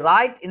 You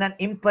write in an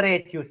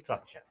imperative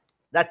structure.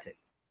 That's it.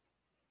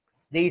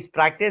 This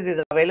practice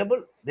is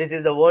available. This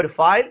is the word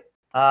file,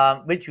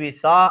 which we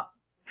saw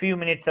few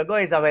minutes ago,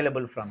 is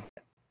available from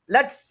here.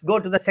 Let's go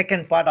to the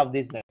second part of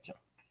this lecture.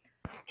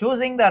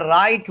 Choosing the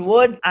right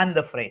words and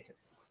the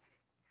phrases.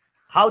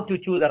 How to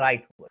choose the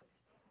right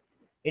words.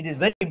 It is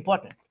very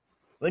important.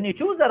 When you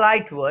choose the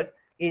right word,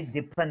 it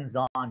depends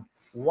on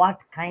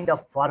what kind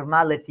of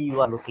formality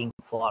you are looking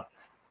for.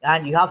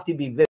 And you have to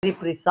be very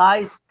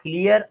precise,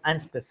 clear,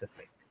 and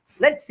specific.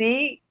 Let's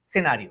see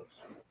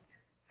scenarios.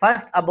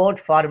 First, about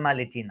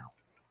formality now.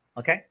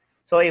 Okay.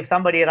 So if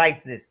somebody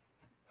writes this,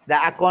 the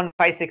Acorn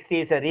 560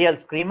 is a real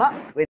screamer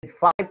with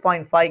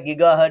 5.5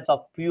 gigahertz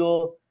of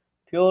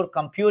pure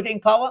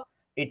computing power.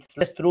 It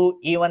slices through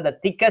even the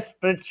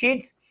thickest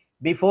spreadsheets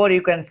before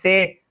you can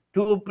say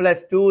 2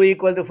 plus 2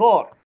 equal to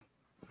 4.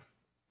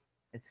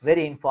 It's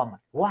very informal.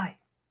 Why?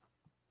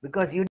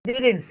 Because you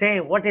didn't say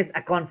what is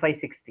Acorn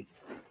 560.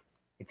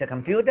 It's a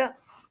computer,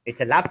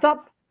 it's a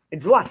laptop,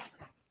 it's what?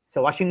 It's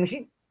a washing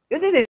machine. You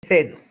didn't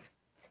say this,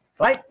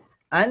 right?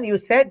 And you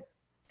said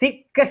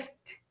thickest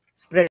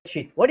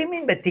spreadsheet. What do you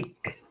mean by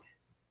thickest?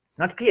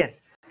 Not clear.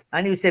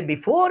 And you say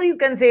before you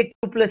can say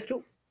 2 plus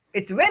 2.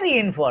 It's very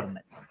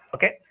informal.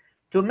 Okay.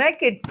 To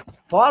make it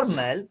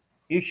formal,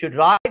 you should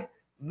write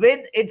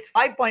with its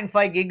 5.5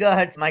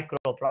 gigahertz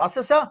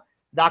microprocessor.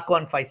 The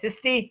Acorn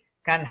 560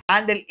 can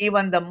handle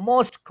even the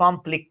most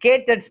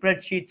complicated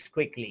spreadsheets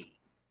quickly.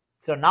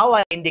 So now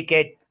I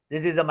indicate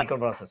this is a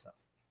microprocessor,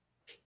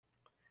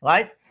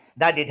 right?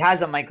 That it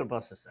has a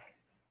microprocessor.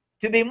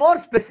 To be more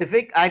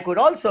specific, I could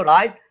also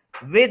write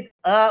with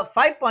a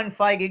 5.5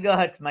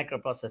 gigahertz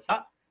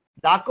microprocessor.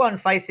 The Acorn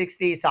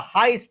 560 is a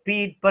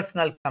high-speed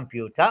personal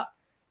computer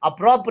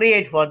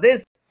appropriate for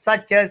this,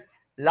 such as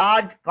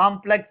large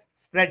complex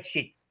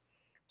spreadsheets.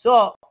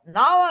 So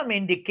now I'm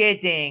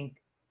indicating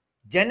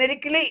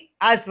generically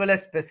as well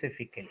as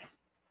specifically.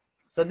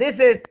 So this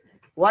is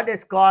what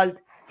is called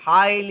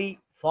highly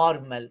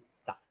formal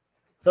stuff.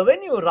 So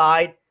when you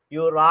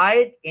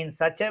write in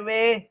such a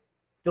way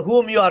to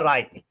whom you are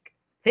writing.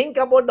 Think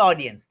about the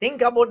audience,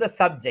 think about the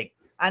subject,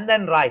 and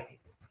then write it.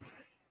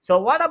 So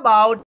what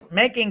about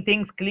making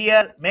things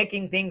clear,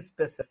 making things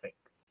specific?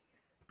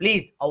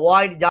 Please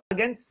avoid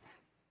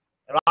jargons,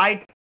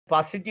 write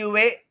positive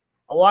way,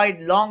 avoid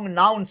long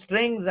noun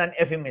strings and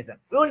euphemism.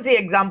 We will see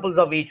examples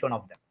of each one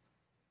of them.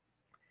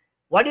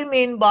 What do you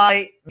mean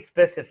by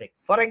specific?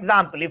 For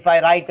example, if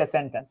I write a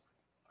sentence,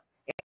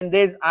 in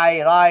this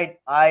I write,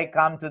 I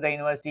come to the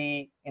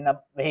university in a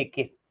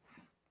vehicle.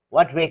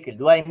 What vehicle?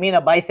 Do I mean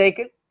a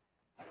bicycle?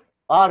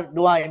 Or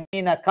do I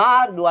mean a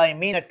car? Do I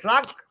mean a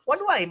truck? What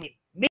do I mean?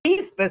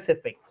 Be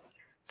specific.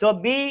 So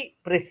be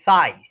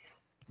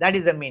precise. That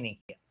is the meaning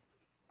here.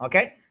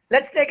 Okay.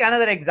 Let's take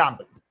another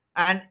example.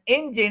 An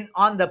engine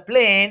on the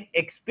plane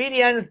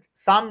experienced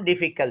some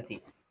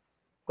difficulties.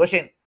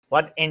 Question: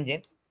 what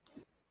engine?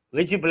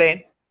 Which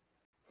plane?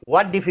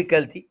 What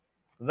difficulty?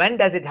 When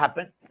does it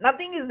happen?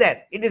 Nothing is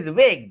there. It is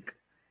vague.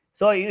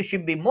 So you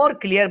should be more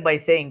clear by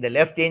saying the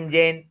left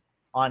engine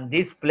on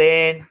this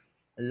plane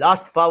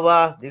lost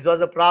power. This was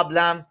a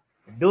problem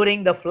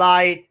during the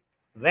flight,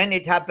 when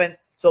it happened.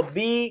 So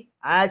be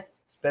as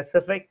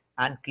specific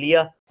and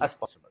clear as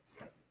possible.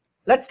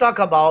 Let's talk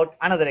about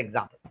another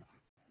example.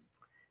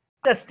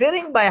 After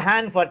stirring by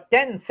hand for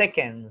 10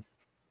 seconds,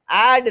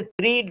 add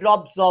 3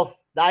 drops of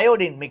the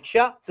iodine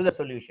mixture to the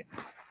solution.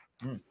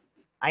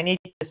 I need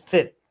to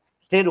stir.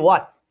 Stir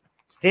what?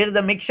 Stir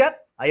the mixture,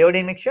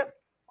 iodine mixture,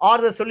 or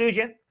the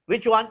solution?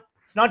 Which one?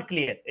 It's not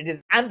clear. It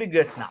is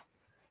ambiguous now.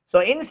 So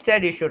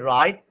instead you should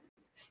write,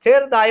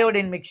 stir the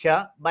iodine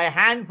mixture by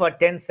hand for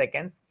 10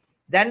 seconds,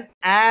 then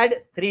add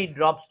 3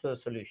 drops to the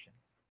solution.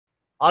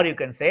 Or you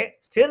can say,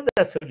 stir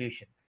the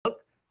solution. Look,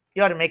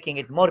 you are making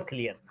it more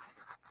clear.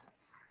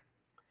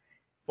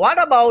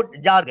 What about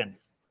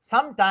jargons?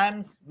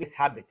 Sometimes this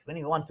habit, when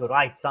you want to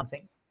write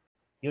something,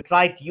 you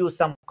try to use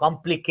some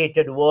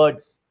complicated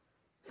words,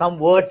 some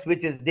words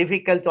which is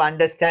difficult to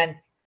understand,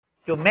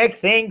 to make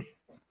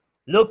things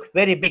look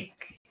very big.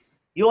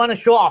 You want to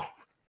show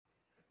off,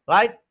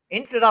 right?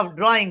 Instead of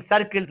drawing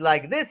circles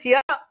like this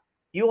here,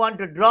 You want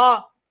to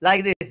draw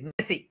like this,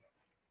 messy,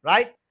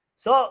 right?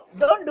 So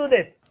don't do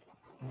this.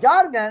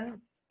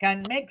 Jargon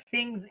can make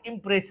things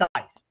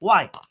imprecise.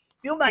 Why?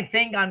 You might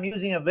think I'm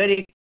using a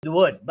very good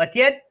word, but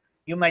yet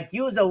you might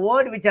use a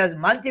word which has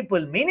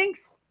multiple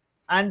meanings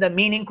and the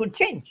meaning could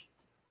change.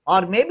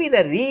 Or maybe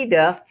the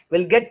reader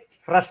will get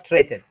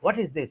frustrated. What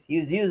is this?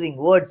 He's using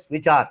words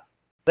which are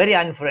very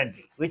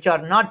unfriendly, which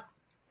are not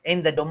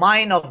in the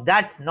domain of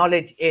that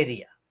knowledge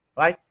area,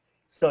 right?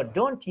 So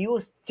don't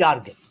use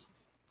jargons.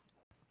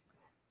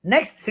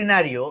 Next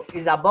scenario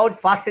is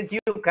about positive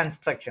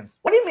constructions.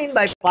 What do you mean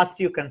by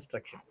positive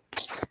constructions?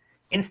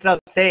 Instead of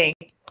saying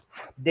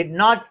did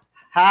not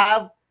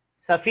have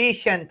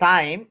sufficient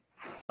time,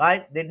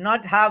 right? Did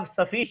not have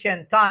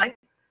sufficient time,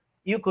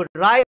 you could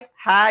write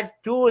had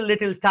too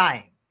little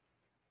time.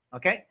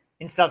 Okay?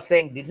 Instead of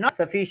saying did not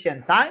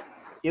sufficient time,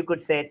 you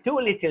could say too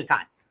little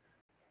time.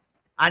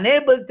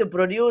 Unable to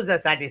produce a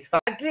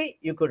satisfactory,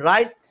 you could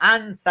write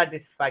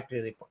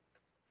unsatisfactory report.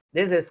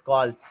 This is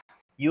called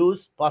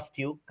use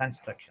positive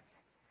constructions.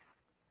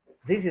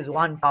 This is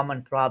one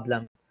common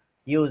problem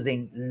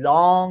using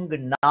long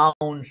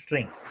noun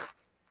strings.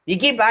 You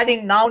keep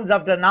adding nouns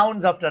after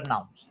nouns after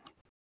nouns.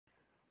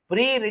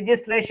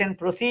 Pre-registration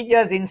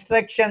procedures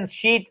instruction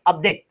sheet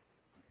update.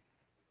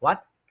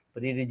 What?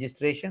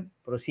 Pre-registration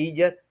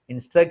procedure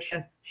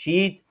instruction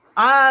sheet.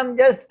 I'm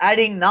just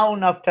adding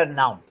noun after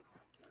noun.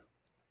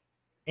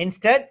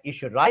 Instead, you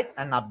should write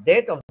an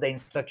update of the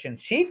instruction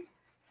sheet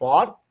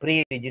for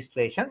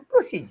pre-registration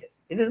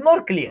procedures. It is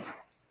more clear.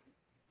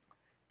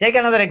 Take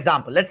another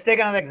example. Let's take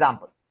another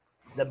example.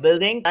 The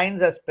building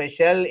contains a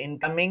special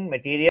incoming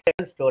material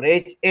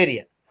storage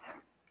area.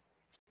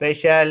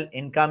 Special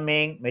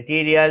incoming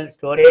material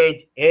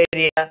storage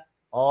area.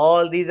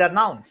 All these are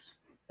nouns.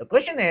 The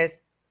question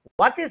is,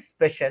 what is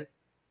special?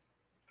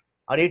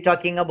 Are you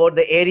talking about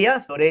the area,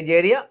 storage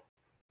area,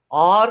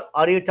 or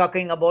are you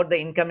talking about the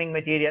incoming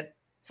material?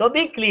 So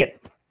be clear.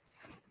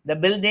 The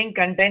building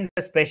contains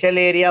a special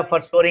area for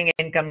storing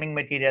incoming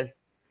materials.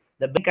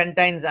 The building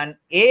contains an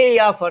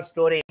area for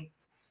storing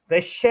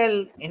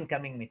special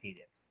incoming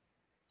materials.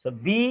 So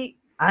be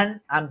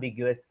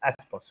unambiguous as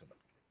possible.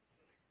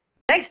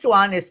 Next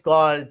one is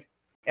called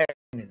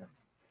euphemism.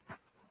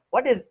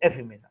 What is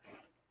euphemism?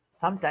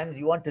 Sometimes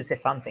you want to say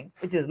something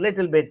which is a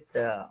little bit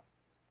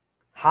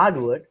hard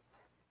word,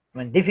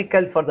 when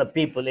difficult for the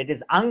people, it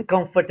is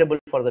uncomfortable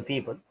for the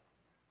people,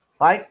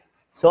 right?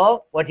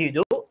 So what you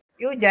do,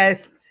 you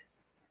just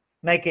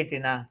make it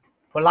in a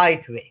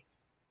polite way,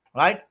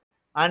 right?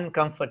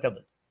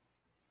 Uncomfortable.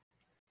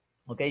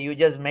 Okay, you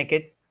just make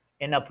it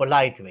in a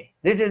polite way.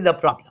 This is the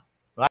problem,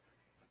 right?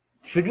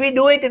 Should we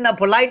do it in a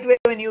polite way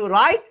when you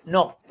write?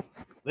 No.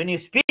 When you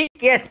speak,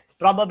 yes,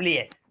 probably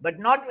yes, but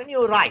not when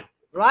you write.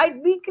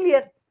 Write, be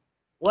clear.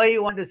 Why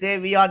you want to say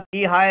we are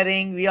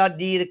de-hiring, we are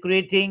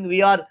de-recruiting,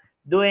 we are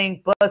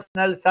doing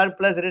personal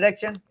surplus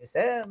reduction? You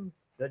say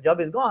your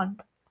job is gone,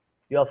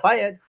 you are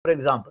fired, for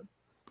example,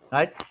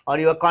 right? Or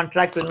your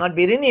contract will not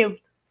be renewed.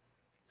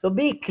 So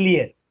be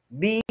clear,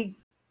 be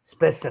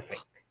specific.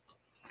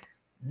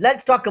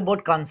 Let's talk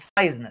about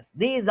conciseness.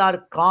 These are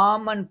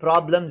common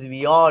problems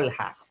we all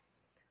have.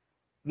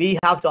 We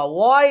have to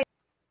avoid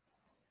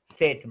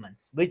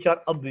statements which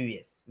are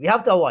obvious. We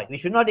have to avoid. We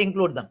should not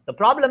include them. The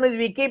problem is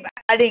we keep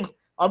adding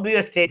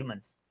obvious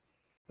statements.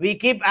 We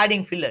keep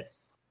adding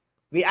fillers.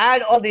 We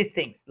add all these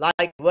things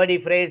like wordy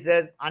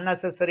phrases,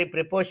 unnecessary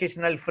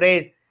prepositional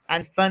phrase,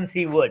 and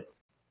fancy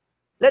words.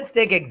 Let's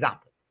take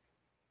example.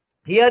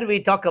 Here we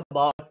talk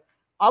about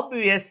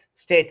obvious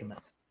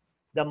statements.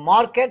 The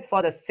market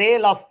for the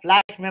sale of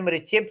flash memory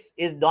chips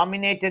is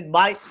dominated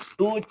by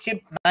 2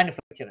 chip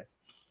manufacturers.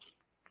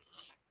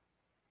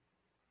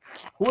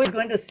 Who is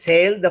going to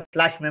sell the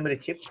flash memory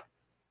chip?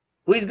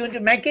 Who is going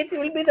to make it? It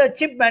will be the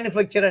chip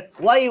manufacturer.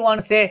 Why you want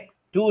to say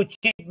 2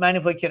 chip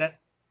manufacturer?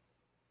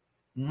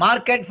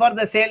 Market for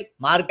the sale.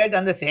 Market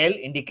and the sale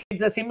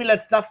indicates a similar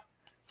stuff.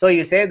 So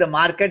you say the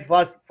market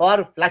for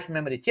flash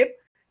memory chip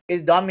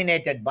is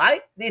dominated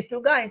by these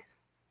 2 guys,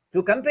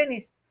 2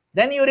 companies.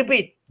 Then you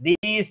repeat,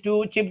 these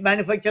 2 chip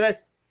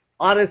manufacturers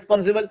are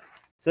responsible.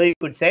 So you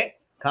could say,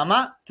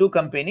 comma, 2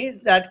 companies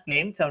that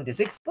claim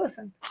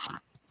 76%.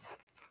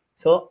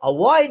 So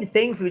avoid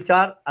things which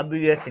are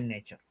obvious in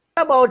nature.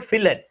 What about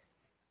fillers?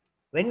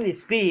 When we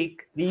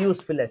speak, we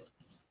use fillers.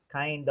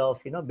 Kind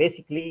of,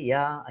 basically,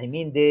 yeah, I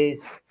mean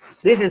this.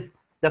 This is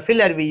the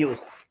filler we use.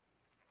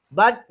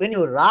 But when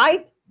you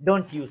write,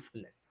 don't use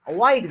fillers.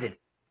 Avoid them.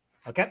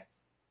 Okay?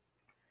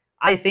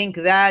 I think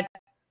that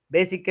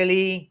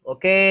basically,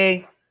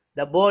 okay,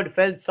 the board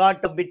felt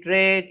sort of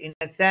betrayed in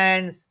a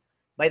sense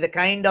by the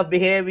kind of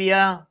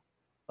behavior,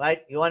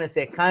 right? You want to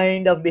say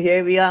kind of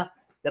behavior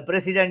the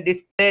president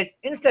displayed.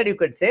 Instead, you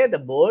could say the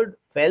board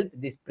felt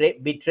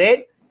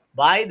betrayed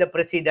by the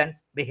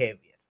president's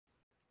behavior.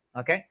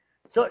 Okay?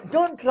 So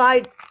don't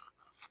write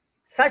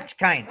such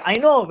kind. I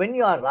know when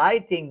you are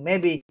writing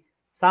maybe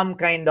some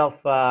kind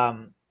of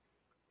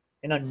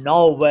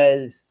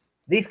novels,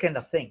 these kind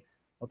of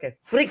things. Okay,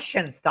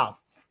 friction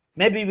stuff.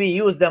 Maybe we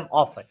use them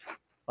often,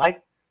 right?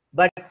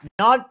 but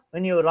not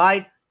when you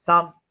write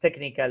some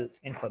technical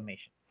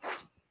information.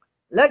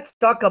 Let's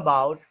talk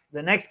about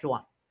the next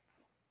one.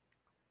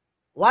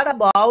 What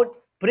about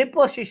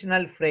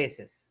prepositional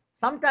phrases?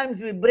 Sometimes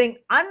we bring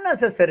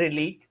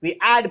unnecessarily, we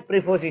add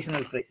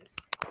prepositional phrases.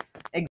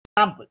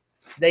 Example,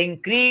 the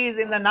increase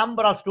in the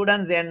number of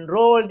students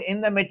enrolled in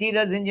the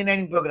materials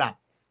engineering program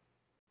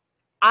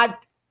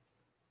at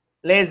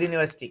Lays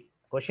University.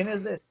 Question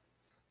is this: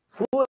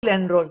 who will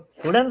enroll?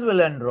 Students will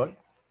enroll.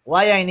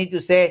 Why I need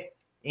to say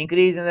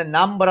increase in the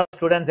number of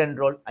students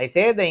enrolled? I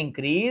say the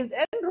increased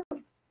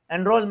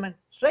enrollment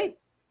straight.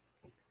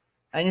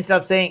 And instead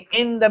of saying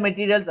in the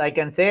materials, I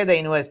can say the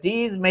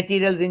university's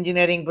materials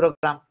engineering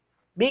program.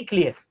 Be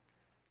clear,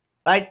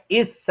 right?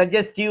 Is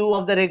suggestive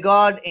of the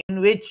regard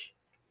in which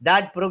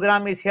that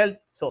program is held.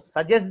 So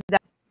suggest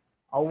that.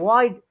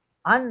 Avoid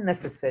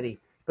unnecessary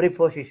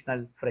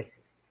prepositional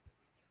phrases.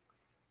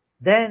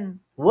 Then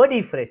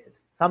wordy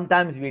phrases.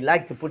 Sometimes we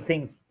like to put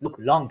things look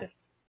longer.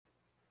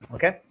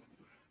 Okay,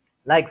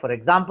 like for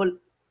example,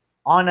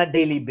 on a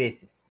daily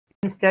basis.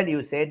 Instead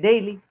you say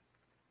daily,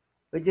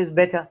 which is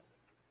better.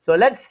 So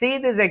let's see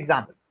this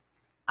example.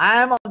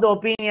 I am of the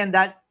opinion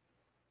that,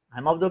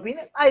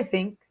 I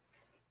think,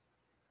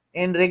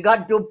 in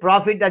regard to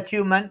profit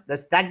achievement, the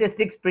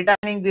statistics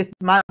pertaining this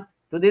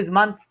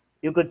month,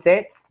 you could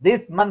say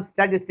this month's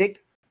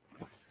statistics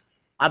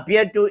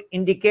appear to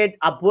indicate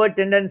upward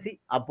tendency.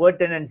 Upward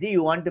tendency,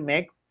 you want to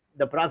make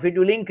the profit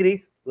will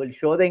increase, will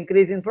show the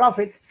increase in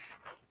profits.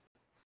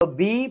 So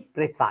be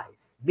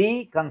precise,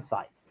 be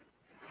concise.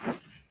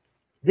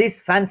 This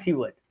fancy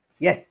word,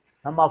 yes,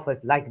 some of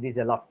us like this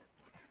a lot.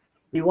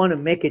 We want to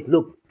make it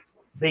look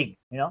big,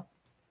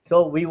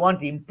 so we want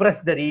to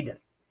impress the reader.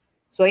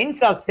 So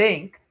instead of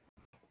saying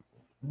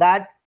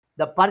that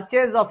the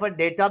purchase of a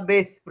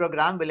database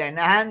program will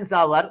enhance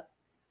our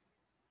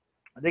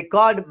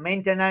record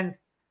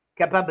maintenance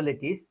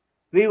capabilities,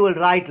 we will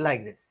write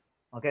like this.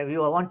 Okay, we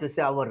want to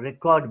say our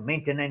record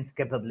maintenance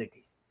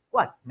capabilities.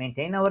 What?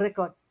 Maintain our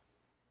records.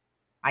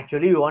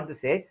 Actually, we want to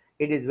say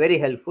it is very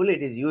helpful,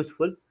 it is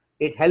useful,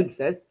 it helps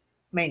us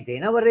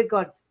maintain our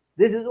records.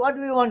 This is what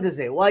we want to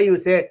say. Why you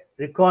say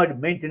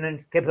record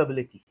maintenance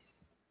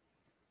capabilities?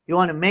 You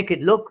want to make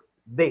it look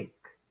big,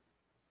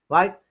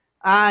 right?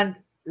 And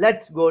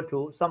let's go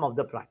to some of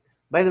the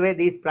practice. By the way,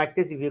 these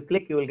practice, if you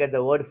click, you will get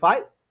the word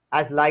file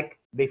as like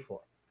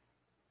before.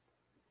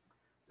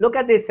 Look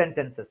at these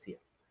sentences here.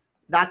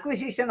 The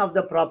acquisition of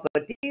the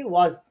property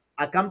was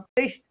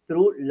accomplished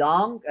through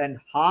long and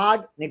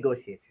hard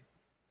negotiations.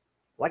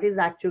 What is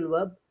the actual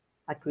verb?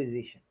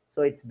 Acquisition.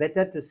 So it's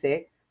better to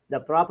say the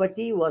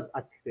property was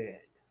acquired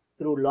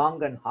through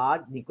long and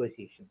hard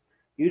negotiations.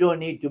 You don't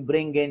need to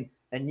bring in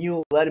a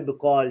new verb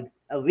called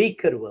a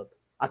weaker verb,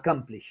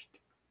 accomplished.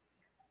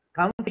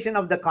 Completion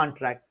of the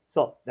contract.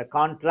 So the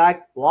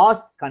contract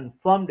was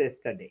confirmed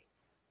yesterday.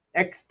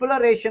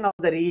 Exploration of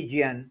the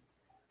region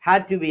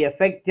had to be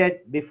effected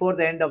before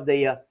the end of the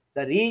year.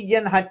 The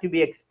region had to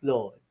be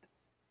explored.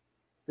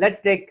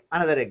 Let's take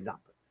another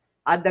example.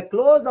 At the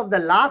close of the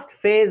last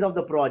phase of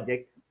the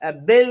project, a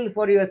bill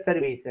for your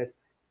services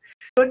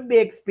should be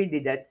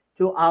expedited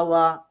to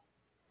our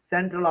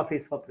central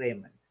office for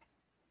payment.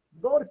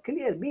 Go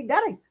clear, be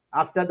direct.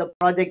 After the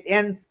project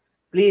ends,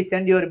 please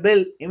send your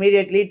bill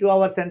immediately to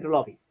our central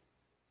office.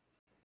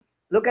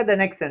 Look at the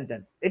next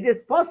sentence. It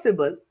is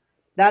possible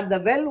that the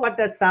well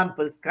water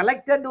samples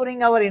collected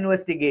during our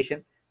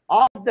investigation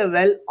of the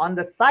well on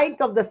the site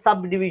of the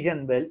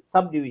subdivision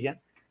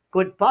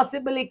could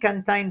possibly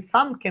contain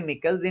some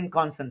chemicals in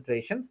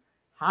concentrations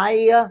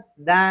higher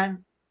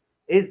than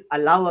is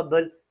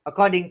allowable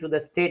according to the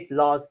state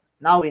laws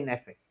now in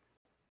effect.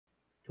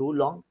 Too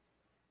long?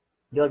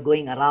 You're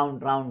going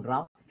around,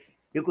 round.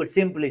 You could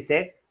simply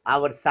say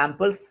our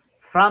samples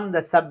from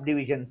the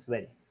subdivision's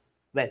wells.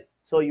 Well,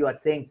 so you are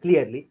saying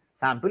clearly,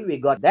 sample we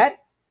got that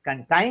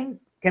contain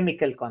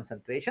chemical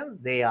concentration.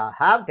 They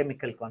have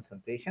chemical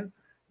concentrations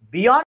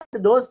beyond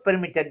those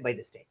permitted by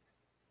the state.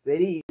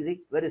 Very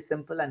easy, very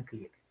simple and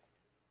clear.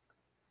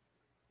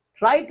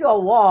 Try to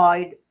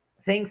avoid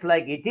things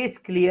like it is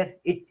clear,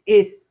 it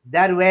is,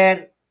 there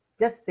were.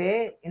 Just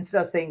say,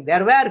 instead of saying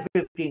there were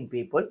 15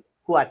 people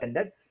who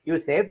attended, you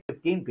say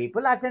 15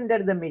 people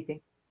attended the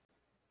meeting.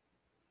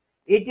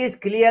 It is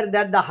clear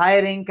that the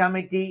hiring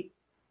committee,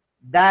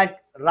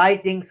 that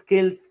writing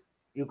skills,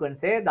 you can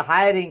say the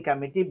hiring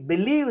committee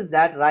believes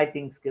that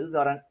writing skills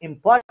are an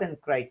important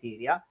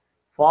criteria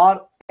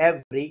for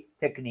every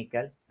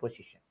technical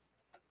position.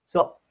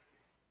 So,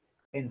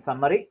 in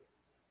summary,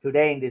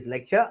 today in this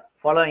lecture,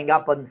 following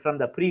up from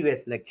the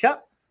previous lecture,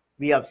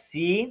 we have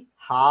seen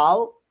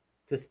how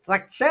to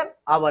structure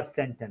our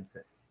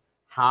sentences,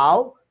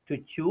 how to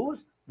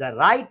choose the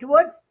right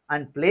words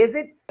and place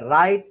it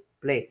right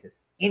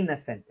places in a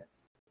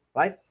sentence,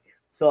 right?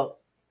 So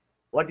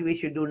what we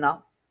should do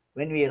now,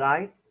 when we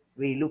write,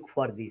 we look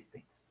for these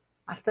things.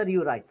 After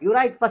you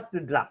write first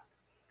draft.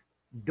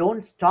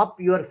 Don't stop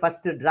your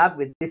first draft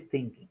with this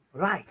thinking.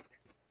 Write.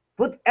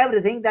 Put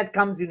everything that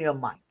comes in your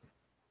mind.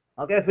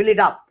 Okay, fill it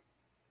up.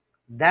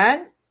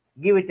 Then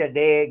Give it a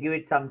day, give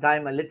it some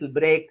time, a little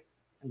break.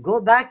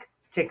 Go back,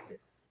 check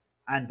this,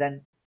 and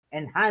then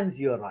enhance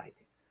your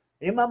writing.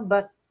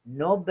 Remember,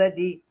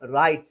 nobody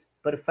writes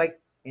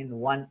perfect in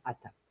one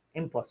attempt.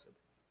 Impossible.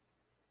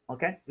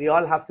 Okay, we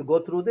all have to go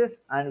through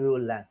this and we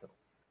will learn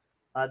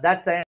through.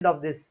 That's the end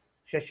of this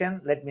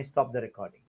session. Let me stop the recording.